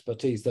area of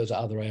expertise, those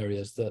are other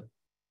areas that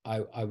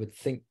I would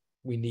think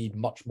we need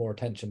much more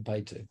attention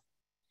paid to.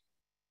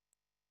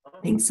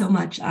 Thanks so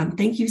much.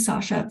 Thank you,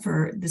 Sasha,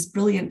 for this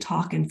brilliant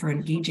talk and for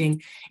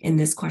engaging in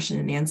this question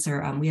and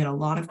answer. We had a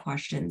lot of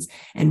questions,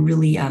 and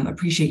really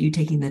appreciate you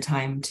taking the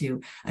time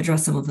to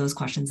address some of those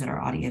questions that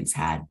our audience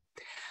had.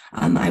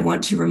 I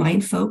want to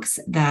remind folks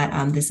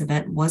that this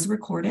event was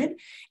recorded,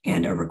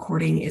 and a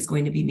recording is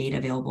going to be made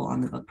available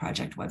on the Book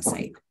Project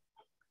website.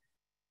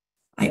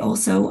 I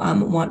also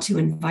want to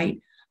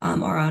invite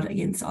our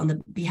audience on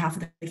the behalf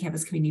of the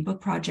Campus Community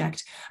Book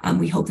Project.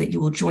 We hope that you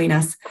will join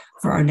us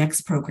for our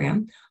next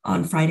program.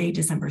 On Friday,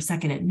 December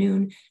 2nd at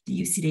noon,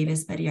 the UC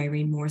Davis Betty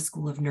Irene Moore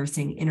School of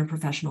Nursing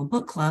Interprofessional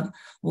Book Club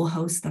will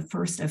host the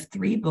first of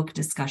 3 book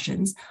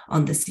discussions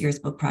on this year's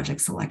Book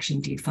Project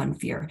selection, Defund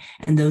Fear.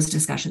 And those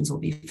discussions will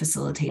be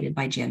facilitated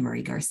by Jan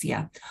Marie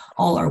Garcia.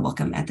 All are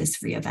welcome at this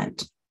free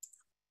event.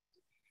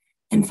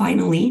 And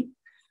finally,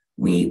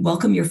 we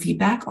welcome your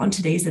feedback on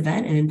today's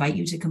event and invite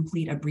you to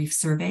complete a brief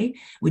survey,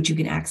 which you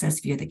can access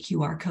via the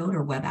QR code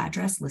or web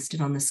address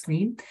listed on the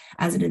screen.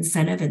 As an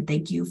incentive and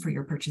thank you for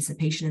your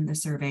participation in the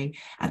survey,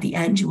 at the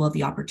end, you will have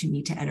the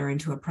opportunity to enter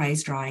into a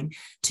prize drawing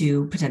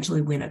to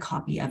potentially win a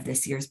copy of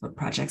this year's Book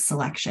Project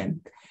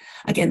selection.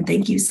 Again,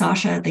 thank you,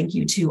 Sasha. Thank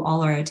you to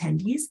all our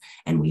attendees,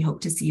 and we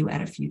hope to see you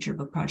at a future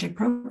Book Project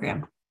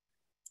program.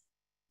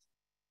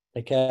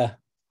 Take care.